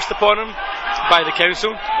forced upon him by the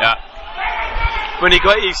council. When he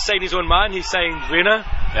signed his own man, he signed Reina,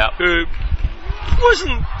 who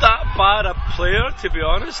wasn't that bad a player, to be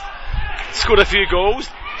honest. Scored a few goals,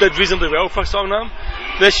 did reasonably well for Songnam.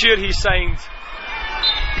 This year he signed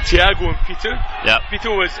Thiago and Pito. Yeah.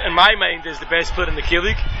 Pito was, in my mind, is the best player in the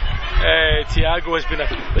K-League. Thiago has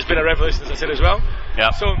been a revelation, as I said as well. Yeah.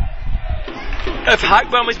 So if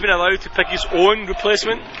Hackbam has been allowed to pick his own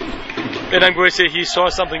replacement, then I'm going to say he saw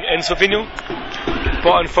something in Silvinho.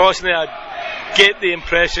 But unfortunately, I get the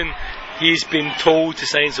impression he's been told to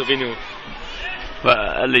sign Silvinho. But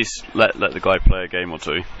at least let the guy play a game or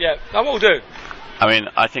two. Yeah, that will do. I mean,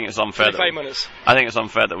 I think it's unfair. 5 minutes. I think it's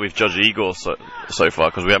unfair that we've judged Igor so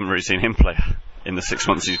far because we haven't really seen him play in the 6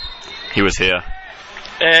 months he was here.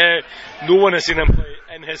 No one has seen him play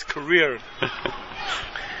in his career.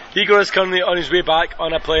 Igor is currently on his way back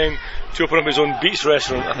on a plane to open up his own beach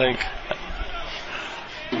restaurant, I think.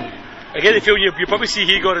 I get the feel you probably see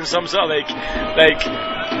Igor in some sort of like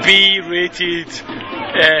B-rated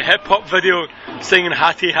hip hop video singing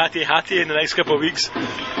Hattie Hattie Hattie in the next couple of weeks.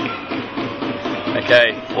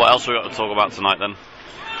 Okay, what else we got to talk about tonight then?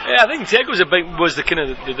 Yeah, I think Thiago was the kind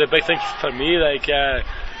of the big thing for me. Like,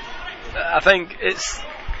 I think it's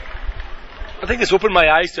opened my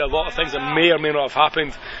eyes to a lot of things that may or may not have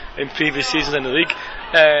happened in previous seasons in the league.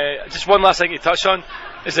 Just one last thing to touch on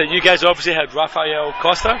is that you guys obviously had Rafael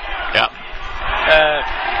Costa. Yeah.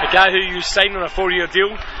 A guy who you signed on a 4-year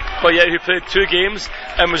deal, but yet who played 2 games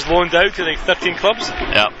and was loaned out to like 13 clubs.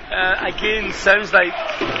 Yeah. Again, sounds like,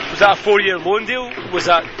 was that a 4-year loan deal? Was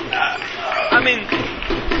that? I mean,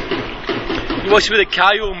 you watch with the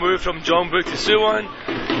Caio move from John Book to Suwon.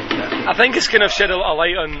 I think it's kind of shed a lot of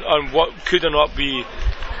light on what could or not be,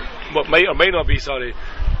 what might or might not be, sorry,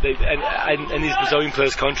 in these Brazilian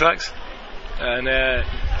players' contracts. And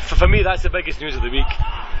for me, that's the biggest news of the week,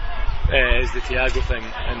 is the Thiago thing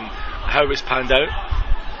and how it's panned out.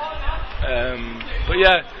 But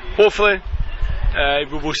yeah, hopefully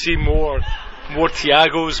we will see more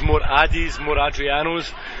Thiagos, more Adis, more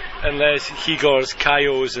Adrianos, and less Higors,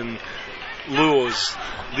 Caios, and Leos,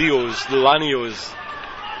 Lulanios,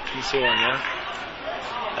 and so on.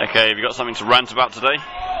 Yeah. Okay, have you got something to rant about today?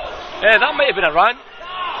 That might have been a rant.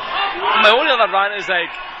 My only other rant is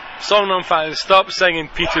like, Songnam fans, stop singing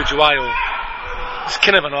Pito Joao. It's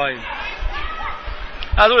kind of annoying.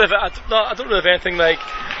 I don't know if anything like.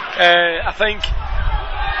 I think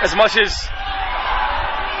as much as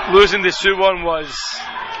losing the Suwon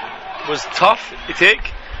was tough to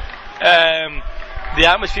take, the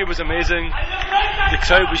atmosphere was amazing, the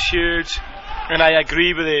crowd was huge, and I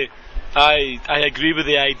agree with the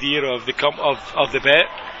idea of the bet.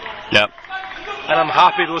 Yeah. And I'm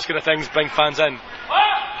happy those kind of things bring fans in.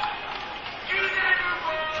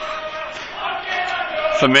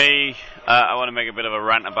 For me, I want to make a bit of a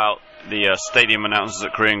rant about the stadium announcers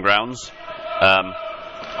at Korean grounds.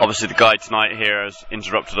 Obviously, the guy tonight here has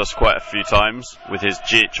interrupted us quite a few times with his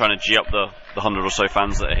trying to G up the 100 or so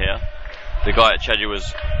fans that are here. The guy at Cheju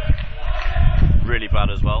was really bad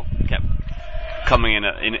as well. He kept coming in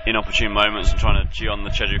at inopportune moments and trying to G on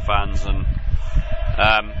the Cheju fans. And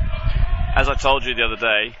as I told you the other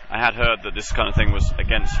day, I had heard that this kind of thing was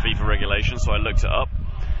against FIFA regulations, so I looked it up.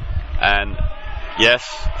 And yes,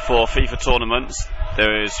 for FIFA tournaments,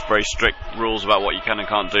 there is very strict rules about what you can and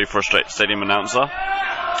can't do for a stadium announcer.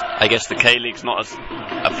 I guess the K-League's not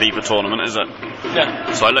a FIFA tournament, is it?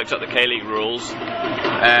 Yeah. So I looked at the K-League rules,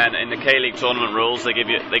 and in the K-League tournament rules, they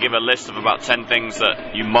give a list of about 10 things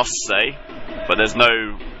that you must say, but there's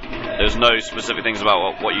no specific things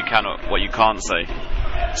about what you can or what you can't say.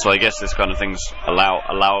 So I guess this kind of thing's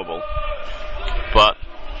allowable, but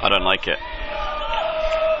I don't like it.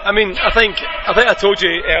 I mean, I think I told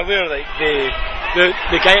you earlier, like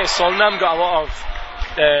the guy at Songnam got a lot of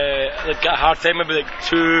got a hard time maybe like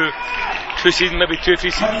two seasons, maybe 2 or 3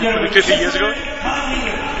 seasons, maybe 2 or 3 years ago.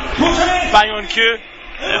 Bang on cue.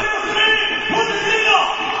 Yeah.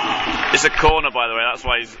 It's a corner, by the way. That's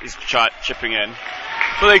why he's chipping in.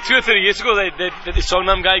 But like 2 or 3 years ago, the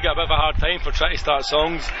Songnam guy got a bit of a hard time for trying to start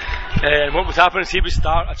songs. And what would happen is he would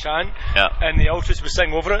start a chant, yeah, and the ultras would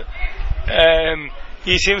sing over it.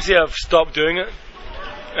 He seems to have stopped doing it.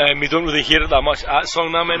 We don't really hear it that much at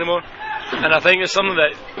Songnam anymore. And I think it's something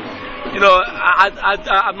that, you know,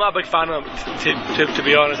 I'm not a big fan of, to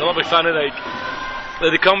be honest. I'm not a big fan of like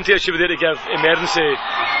the commentator should be there to give emergency,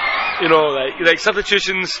 you know, like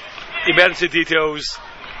substitutions, emergency details.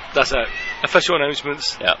 That's it. Official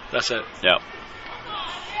announcements. Yeah. That's it. Yeah.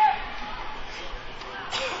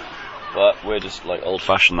 But we're just like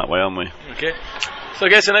old-fashioned that way, aren't we? Okay. So I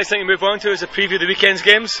guess the next thing to move on to is a preview of the weekend's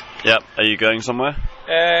games. Yep. Are you going somewhere?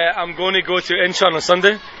 I'm going to go to Incheon on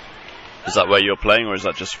Sunday. Is that where you're playing, or is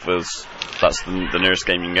that just because that's the nearest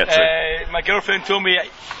game you can get to? My girlfriend told me,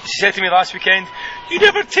 she said to me last weekend, "You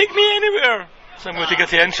never take me anywhere." so I'm going to go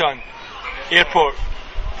to Incheon Airport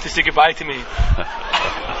to say goodbye to me.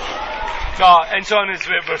 No, Incheon is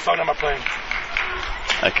where Songnam are playing.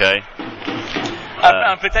 Okay.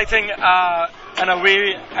 I'm predicting an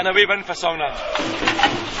away win for Songnam.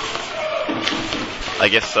 I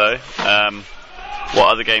guess so. What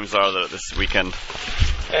other games are there this weekend?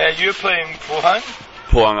 You're playing Pohang.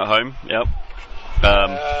 Pohang at home, yep.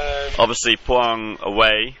 Obviously, Pohang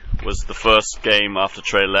away was the first game after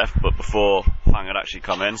Trey left, but before Pohang had actually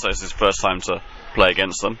come in, so it's his first time to play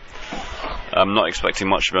against them. I'm not expecting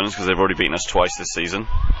much, to be honest, because they've already beaten us twice this season.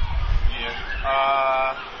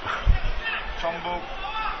 Jeonbuk,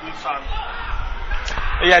 Ulsan.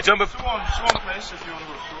 Yeah, Jeonbuk. Suwon place if you want to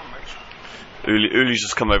go to Suwon match. Uli's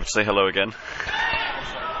just come over to say hello again.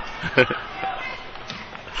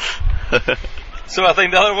 So I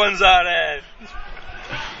think the other ones are.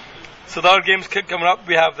 So the other games coming up,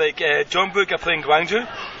 we have like Jeonbuk are playing Gwangju.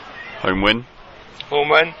 Home win. Home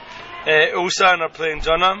win. Ulsan are playing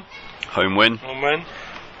Jeonnam. Home win. Home win.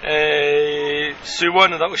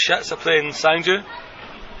 Suwon and that was Shits are playing Sangju.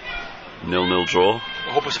 0-0 draw.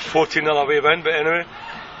 I hope it's a 14-0 away win, but anyway.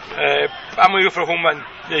 I'm going to go for a home win.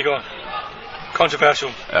 There you go.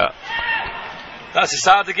 Controversial. Yeah. That's the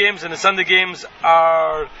Saturday games, and the Sunday games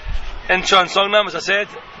are Incheon Songnam, as I said,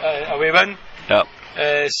 away win. Yep.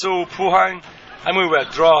 So Pohang, I'm going with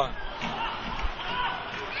a draw.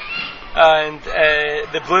 And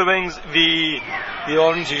the Blue Wings, the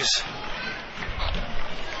Oranges.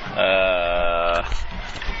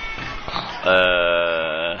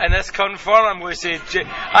 And this confirm, I'm going to say.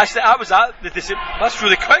 Actually, I was at that's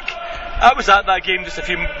really quick. I was at that game just a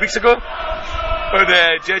few weeks ago, where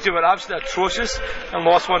the Jeju were absolutely atrocious and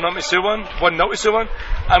lost 1-0 to Suwon.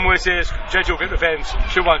 I'm going to say Jeju will get revenge.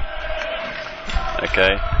 2-1.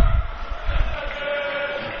 Okay.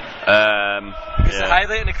 It's the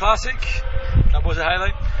highlight in the classic. That was a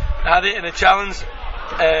highlight. The highlight in the challenge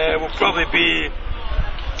will probably be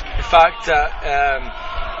the fact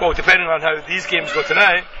that, well, depending on how these games go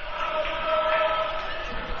tonight,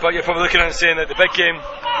 but you're probably looking at it and saying that the big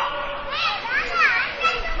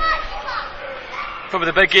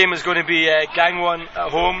game is going to be Gangwon at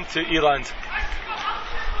home to Eland.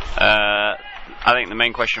 I think the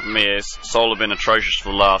main question for me is Seoul have been atrocious for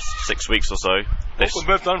the last 6 weeks or so. We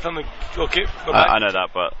moved on from the. Okay, go I back. know that,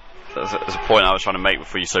 but there's a point I was trying to make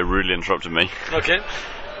before you so rudely interrupted me. Okay.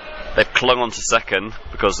 They've clung on to second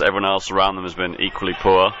because everyone else around them has been equally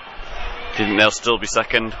poor. Do you think they'll still be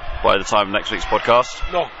second by the time of next week's podcast?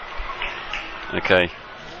 No. Okay.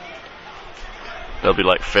 They'll be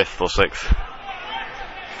like 5th or 6th.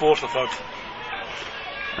 4th or 3rd.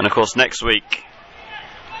 And of course, next week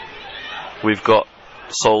we've got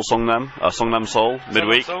Seoul Songnam, Songnam Seoul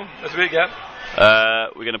midweek. So, this week, yeah.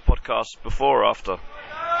 We're going to podcast before or after?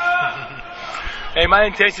 Hey, my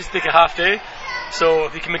intention is to take a half day. So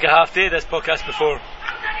if you can make a half day, this podcast before.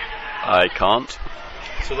 I can't.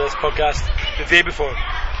 So this podcast the day before.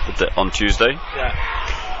 On Tuesday. Yeah.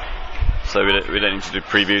 So we don't need to do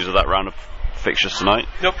previews of that round of fixtures tonight.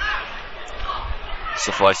 Nope.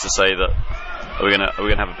 Suffice to say that are we gonna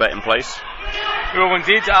have a bet in place? We will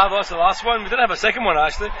indeed. I lost the last one. We didn't have a second one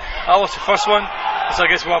actually. I lost the first one, so I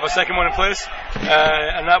guess we'll have a second one in place,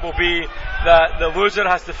 and that will be that the loser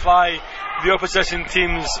has to fly the opposition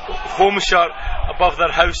team's home shirt above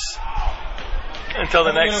their house until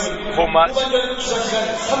the next home match.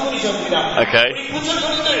 Okay.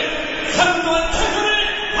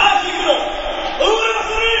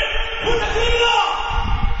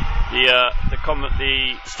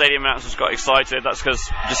 The stadium announcers got excited. That's because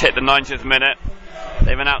just hit the 90th minute.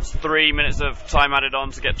 They've announced 3 minutes of time added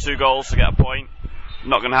on to get 2 goals to get a point.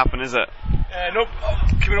 Not going to happen, is it? Nope.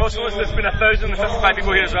 Can we also listen? There's been 1,055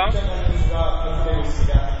 people here as well.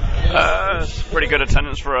 It's pretty good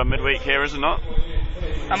attendance for a midweek here, is it not?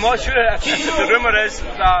 I'm not sure if the rumour is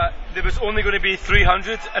that there was only going to be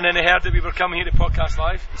 300, and then they heard that we were coming here to podcast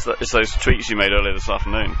live. It's those tweets you made earlier this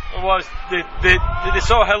afternoon. It was. They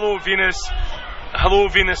saw Hello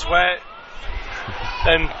Venus Wet,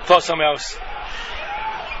 and thought something else.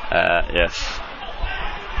 Yes.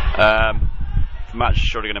 The match is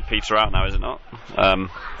surely going to peter out now, is it not?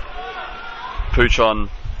 Puchon,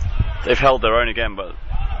 they've held their own again, but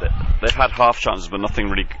they've had half chances, but nothing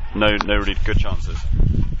really, no really good chances.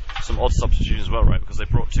 Some odd substitutions as well, right? Because they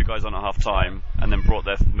brought 2 guys on at half time, and then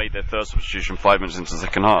made their third substitution 5 minutes into the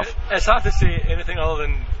second half. It's hard to say anything other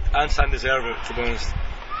than Ansan deserve it, to be honest.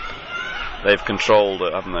 They've controlled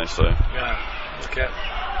it, haven't they? So. Yeah. Okay.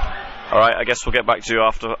 All right. I guess we'll get back to you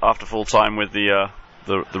after full time with the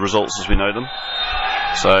results as we know them.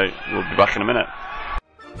 So we'll be back in a minute.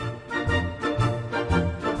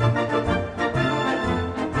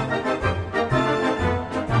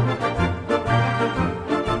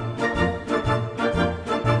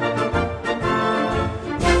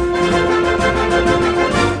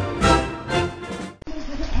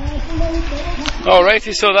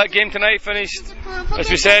 Alrighty, so that game tonight finished, as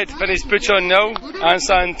we said, finished Bucheon 0,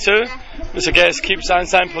 Ansan 2. This I guess keeps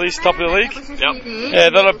Ansan Police top of the league. Yep.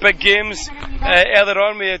 The other big games, earlier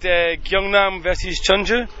on we had Gyeongnam versus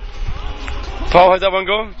Chunju. Paul, how'd that one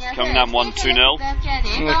go? Gyeongnam won 2-0.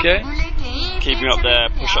 Okay. Keeping up their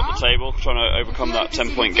push up the table, trying to overcome that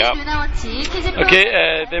 10-point gap. Okay,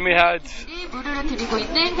 then we had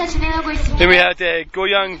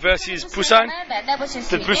Goyang versus Busan.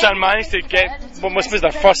 Did Busan manage to get what must be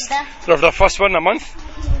their first win in a month?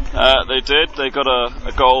 They did. They got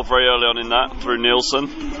a goal very early on in that through Nielsen.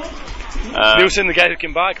 Nielsen, the guy who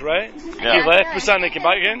came back, right? Yeah. He left Busan, they came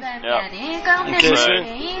back again? Yeah. Okay, so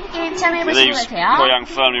Leaves Goyang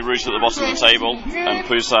firmly rooted at the bottom of the table, and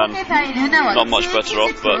Busan not much better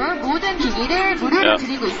off, but yeah.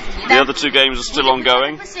 The other two games are still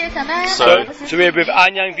ongoing. So we have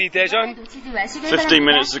Anyang v Daejeon. 15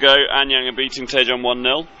 minutes ago, Anyang are beating Daejeon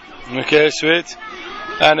 1-0. Okay, sweet.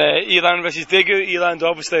 And Elan versus Daegu. Elan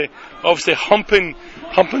obviously humping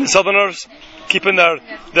the Southerners, keeping their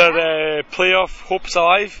playoff hopes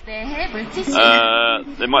alive.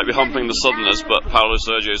 They might be humping the Southerners, but Paulo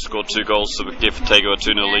Sergio scored 2 goals to give Daegu a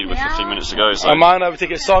 2-0 lead with 15 minutes to go. So. Oh man, I would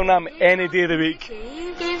take it Songnam any day of the week.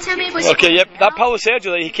 Okay, yep, that Paulo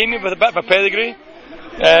Sergio, he came in with a bit of a pedigree.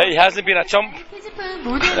 He hasn't been a chump,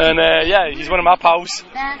 and yeah, he's one of my pals.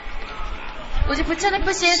 Seems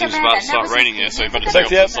about to start raining here, so you better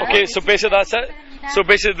take off the okay, so basically that's it. So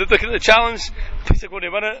basically, look at the challenge. Please going to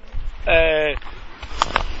win it.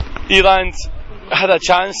 Eland had a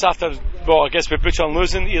chance after, well, I guess with Bucheon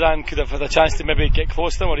losing, Eland could have had a chance to maybe get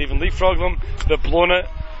close to them or even leapfrog them. They've blown it.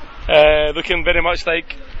 Looking very much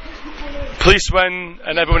like Police win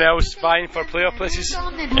and everyone else vying for playoff places.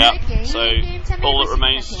 Yeah, so all that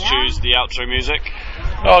remains is to choose the outro music.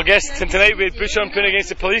 Oh, I guess tonight we had Bucheon playing against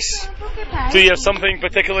the Police. Do you have something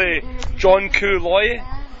particularly John Koo Loy?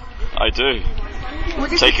 I do.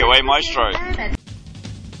 Take it away, Maestro.